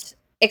is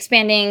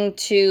expanding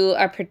to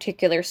a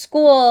particular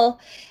school.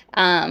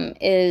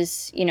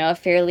 Is a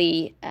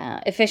fairly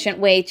efficient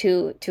way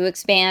to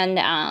expand.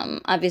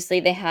 Obviously,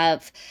 they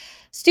have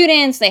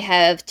students, they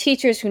have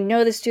teachers who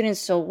know the students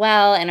so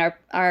well and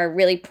are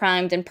really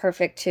primed and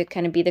perfect to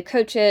kind of be the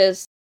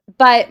coaches.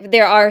 But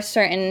there are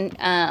certain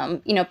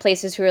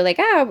places who are like,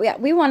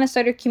 we want to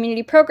start a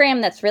community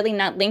program that's really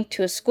not linked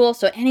to a school,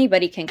 so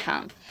anybody can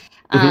come.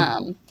 Hmm.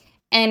 um,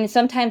 and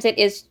sometimes it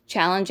is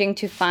challenging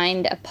to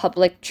find a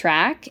public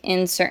track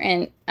in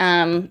certain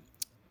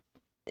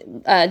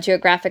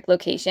geographic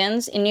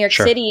locations. In New York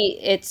Sure. City,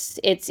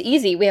 it's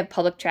easy. We have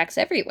public tracks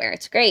everywhere.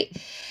 It's great.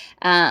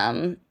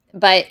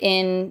 But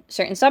in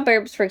certain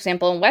suburbs, for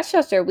example, in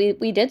Westchester,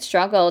 we did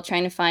struggle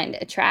trying to find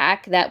a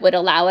track that would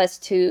allow us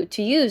to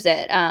use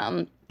it.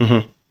 Hmm.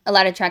 A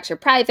lot of tracks are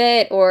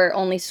private, or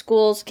only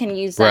schools can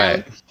use them,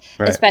 Right.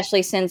 Right.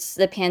 especially since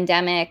the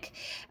pandemic.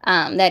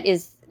 That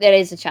is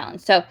a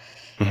challenge. So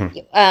Hmm.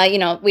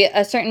 we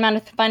a certain amount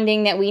of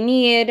funding that we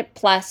need,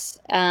 plus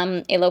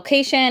a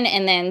location,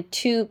 and then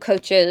two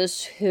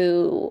coaches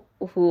who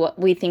who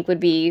we think would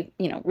be,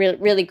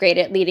 really great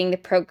at leading the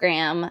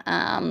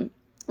program.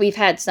 We've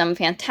had some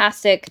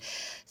fantastic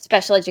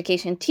special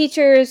education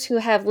teachers who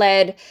have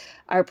led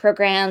our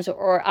programs,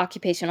 or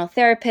occupational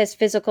therapists,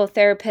 physical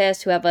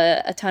therapists who have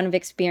a ton of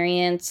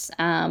experience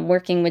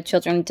working with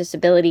children with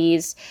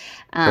disabilities.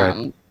 Right.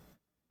 Um,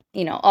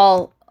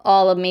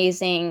 all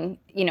amazing.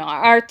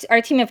 Our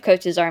team of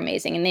coaches are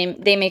amazing,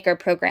 and they make our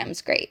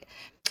programs great.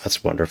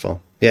 That's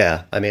wonderful.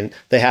 Yeah. I mean,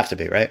 they have to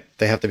be, right?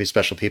 They have to be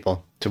special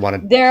people to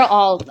want They're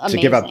all to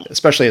give up, amazing.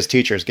 especially as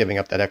teachers, giving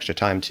up that extra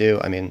time too.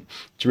 I mean,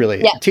 it's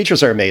really, Yeah.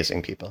 teachers are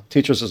amazing people.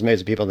 Teachers are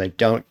amazing people. And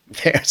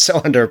they're so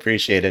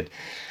underappreciated.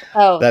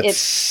 Oh, It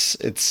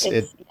it's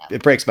yeah.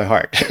 it breaks my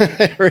heart.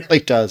 It really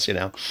does, I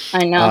know.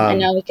 I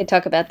know we could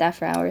talk about that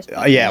for hours, but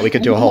yeah. Yeah, we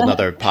could do a whole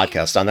nother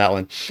podcast on that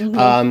one.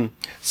 hmm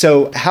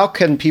So how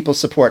can people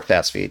support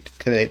Fast Feet?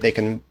 They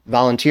can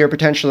volunteer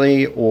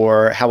potentially,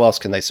 or how else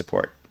can they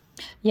support?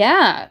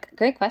 Yeah,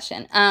 great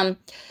question.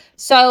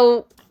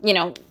 So,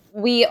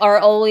 we are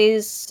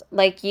always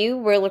like you,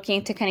 we're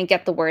looking to kind of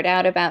get the word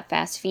out about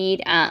Fast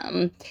Feed.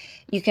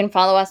 You can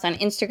follow us on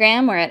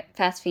Instagram. We're at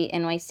Fast Feet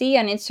NYC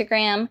on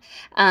Instagram.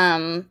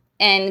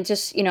 And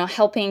just,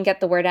 helping get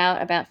the word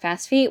out about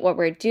Fast Feet, what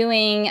we're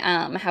doing,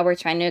 how we're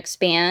trying to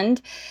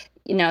expand.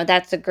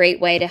 That's a great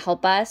way to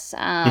help us.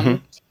 Hmm.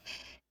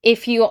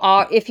 If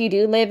you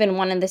do live in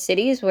one of the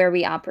cities where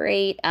we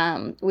operate,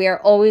 we are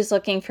always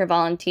looking for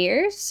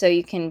volunteers, so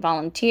you can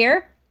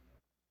volunteer.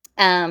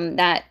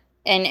 That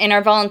and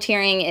our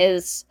volunteering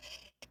is,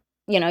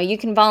 you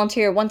can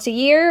volunteer once a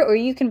year, or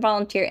you can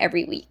volunteer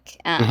every week.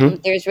 Hmm.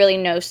 There's really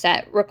no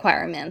set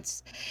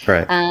requirements.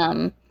 Right.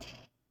 Um,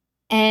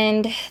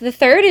 and the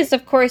third is,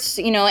 of course,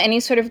 any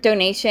sort of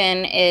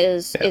donation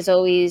is Yeah.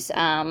 always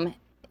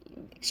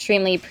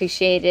extremely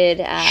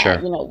appreciated.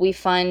 Sure. We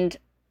fund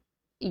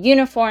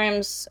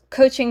uniforms,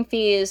 coaching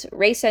fees,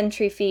 race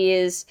entry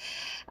fees,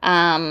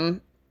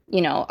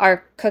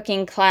 our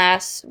cooking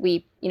class.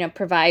 We,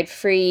 provide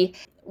fee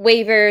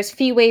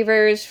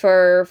waivers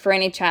for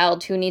any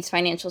child who needs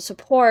financial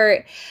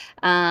support.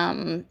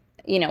 Um,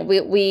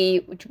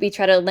 we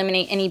try to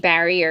eliminate any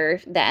barrier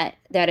that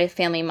a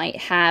family might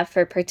have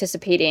for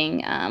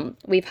participating.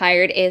 We've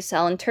hired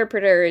ASL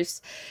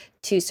interpreters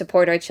to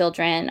support our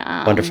children,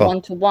 Wonderful.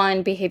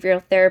 one-to-one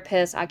behavioral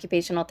therapists,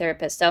 occupational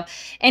therapists. So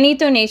any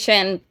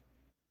donation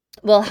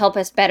will help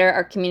us better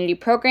our community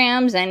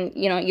programs, and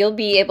you'll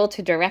be able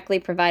to directly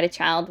provide a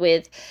child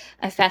with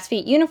a Fast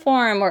Feet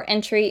uniform, or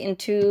entry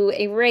into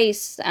a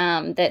race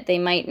that they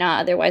might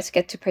not otherwise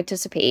get to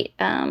participate.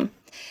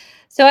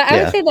 So I would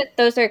Yeah. say that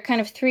those are kind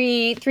of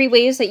three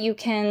ways that you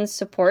can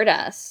support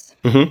us.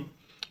 Hmm.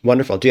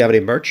 Wonderful. Do you have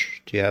any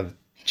merch? Do you have We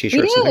t-shirts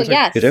and do, things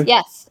like you yes, do?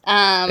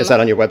 yes. Is that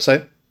on your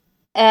website?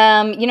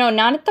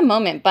 Not at the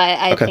moment, but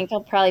I Okay. think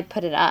I'll probably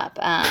put it up.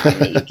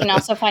 You can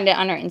also find it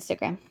on our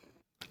Instagram.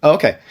 Oh,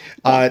 okay.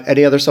 Yeah.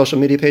 Any other social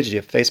media pages? Do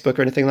you have Facebook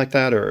or anything like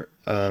that, or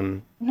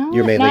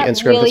you're mainly Not Instagram at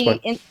this really.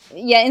 point?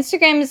 Yeah,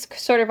 Instagram is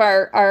sort of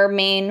our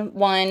main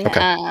one, Okay.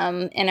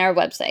 and our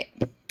website.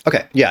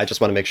 Okay. Yeah, I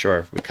just want to make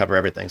sure we cover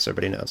everything so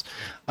everybody knows.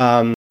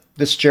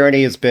 This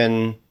journey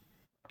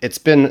it's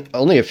been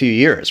only a few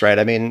years, right?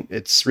 I mean,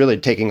 it's really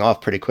taking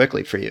off pretty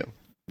quickly for you.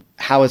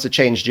 How has it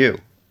changed you?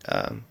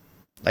 Um,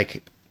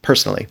 like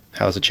personally,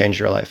 how has it changed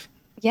your life?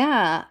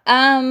 Yeah.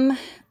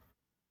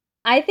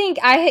 I think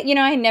I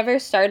never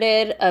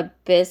started a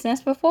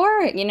business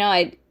before.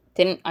 I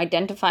didn't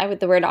identify with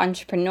the word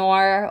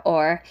entrepreneur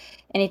or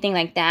anything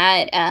like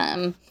that.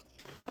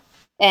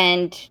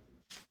 And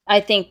I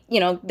think,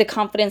 the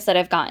confidence that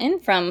I've gotten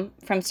from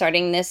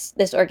starting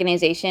this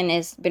organization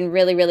has been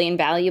really, really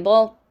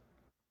invaluable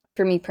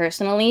for me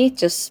personally.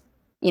 Just,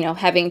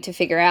 having to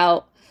figure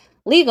out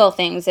legal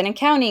things and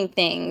accounting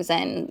things,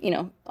 and,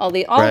 all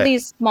Right.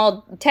 these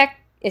small tech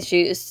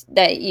issues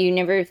that you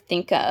never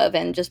think of,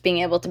 and just being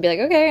able to be like,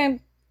 okay,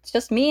 it's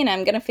just me and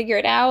I'm gonna figure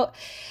it out.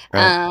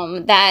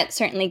 Right. That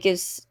certainly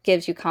gives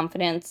you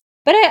confidence.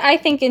 But I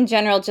think in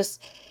general,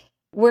 just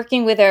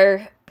working with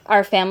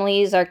our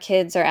families, our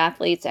kids, our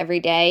athletes every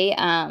day,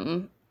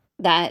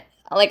 that,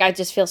 like, I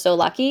just feel so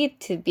lucky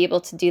to be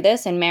able to do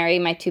this and marry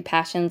my two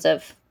passions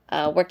of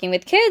working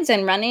with kids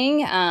and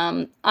running.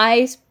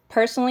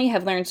 Personally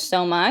have learned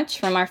so much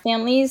from our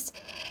families,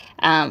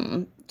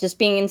 just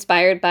being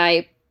inspired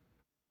by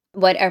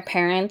what our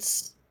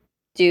parents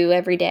do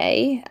every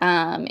day,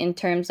 in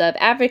terms of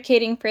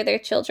advocating for their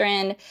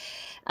children,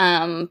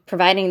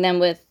 providing them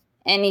with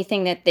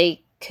anything that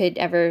they could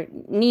ever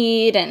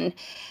need. And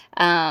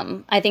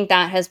I think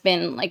that has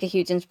been like a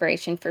huge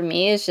inspiration for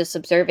me, is just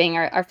observing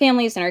our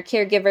families and our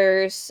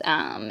caregivers,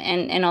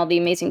 and all the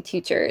amazing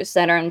teachers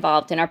that are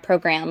involved in our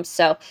programs.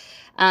 So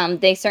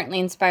they certainly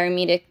inspire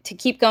me to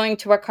keep going,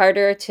 to work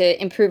harder,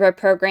 to improve our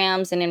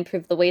programs and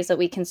improve the ways that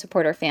we can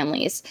support our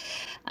families.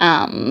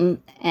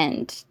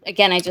 And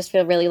again, I just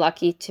feel really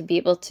lucky to be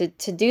able to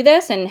do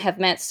this, and have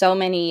met so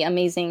many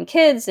amazing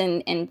kids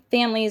and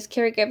families,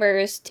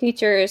 caregivers,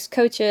 teachers,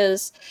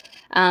 coaches,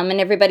 and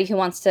everybody who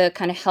wants to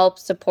kind of help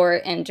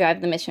support and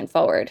drive the mission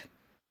forward.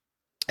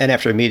 And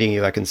after meeting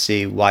you, I can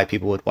see why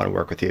people would want to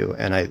work with you.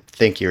 And I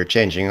think you're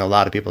changing a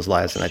lot of people's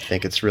lives. And I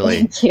think it's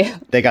really, Thank you.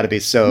 they got to be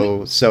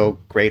so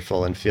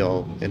grateful and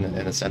feel in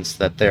a sense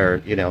that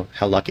they're,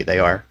 how lucky they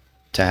are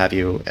to have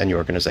you and your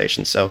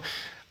organization. So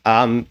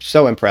I'm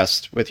so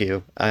impressed with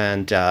you.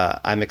 And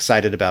I'm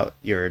excited about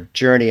your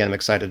journey. I'm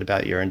excited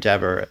about your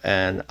endeavor.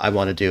 And I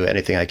want to do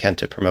anything I can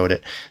to promote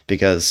it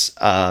because,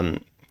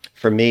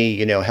 for me,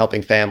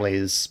 helping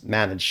families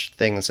manage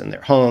things in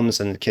their homes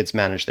and the kids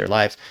manage their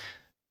lives,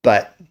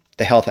 but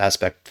the health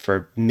aspect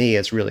for me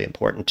is really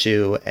important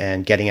too,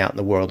 and getting out in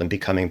the world and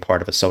becoming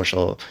part of a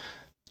social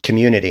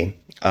community,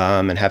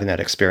 and having that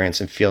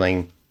experience and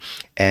feeling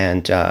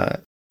and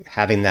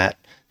having that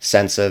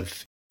sense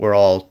of we're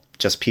all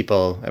just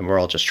people and we're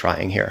all just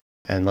trying here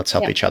and let's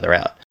help Yeah. each other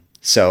out.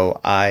 So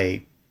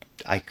I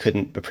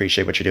couldn't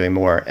appreciate what you're doing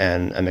more,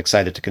 and I'm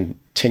excited to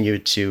continue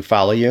to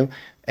follow you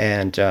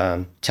and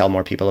tell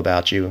more people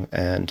about you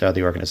and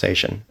the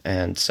organization.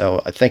 And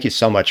so thank you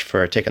so much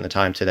for taking the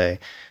time today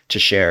to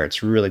share.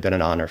 It's really been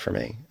an honor for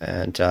me.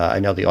 And I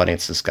know the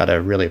audience has got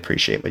to really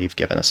appreciate what you've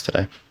given us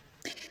today.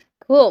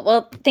 Cool.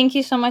 Well, thank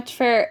you so much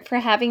for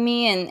having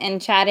me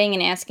and chatting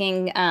and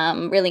asking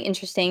really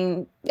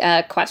interesting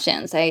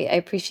questions. I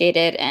appreciate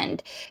it,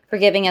 and for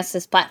giving us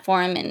this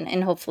platform,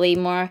 and hopefully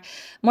more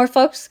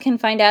folks can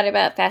find out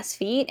about Fast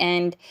Feet,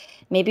 and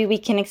maybe we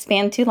can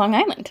expand to Long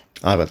Island.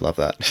 I would love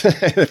that.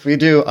 If we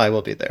do, I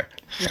will be there.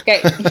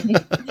 Great.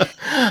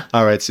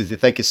 All right, Suzie,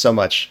 thank you so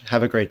much.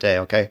 Have a great day,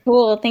 okay?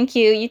 Cool. Thank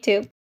you. You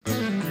too.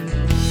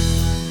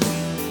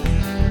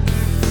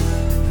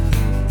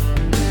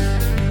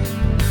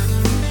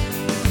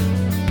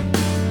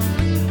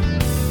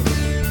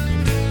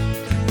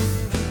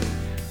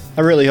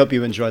 I really hope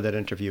you enjoyed that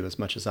interview as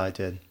much as I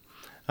did.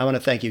 I want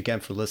to thank you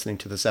again for listening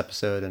to this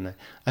episode, and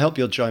I hope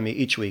you'll join me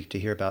each week to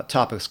hear about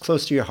topics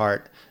close to your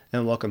heart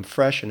and welcome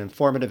fresh and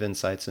informative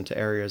insights into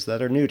areas that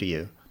are new to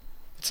you.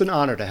 It's an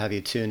honor to have you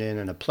tune in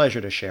and a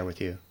pleasure to share with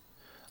you.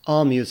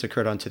 All music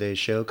heard on today's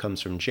show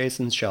comes from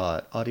Jason Shaw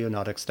at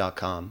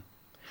audionautics.com.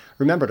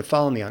 Remember to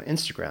follow me on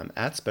Instagram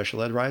at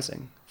Special Ed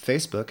Rising,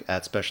 Facebook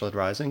at Special Ed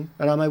Rising,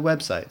 and on my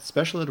website,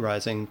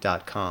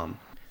 specialedrising.com.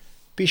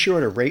 Be sure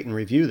to rate and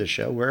review the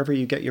show wherever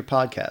you get your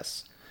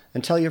podcasts,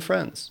 and tell your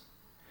friends.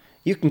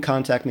 You can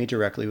contact me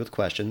directly with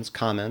questions,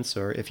 comments,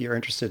 or if you're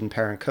interested in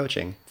parent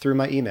coaching, through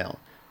my email,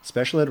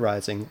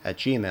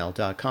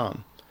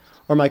 specialedrising@gmail.com,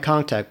 or my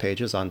contact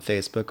pages on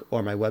Facebook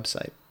or my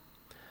website.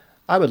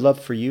 I would love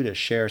for you to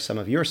share some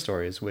of your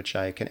stories, which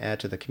I can add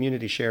to the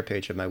community share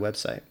page of my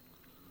website.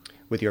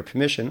 With your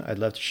permission, I'd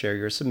love to share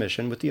your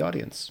submission with the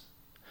audience.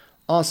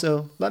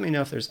 Also, let me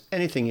know if there's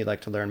anything you'd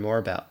like to learn more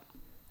about.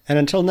 And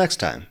until next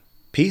time,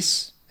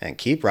 peace and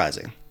keep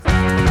rising.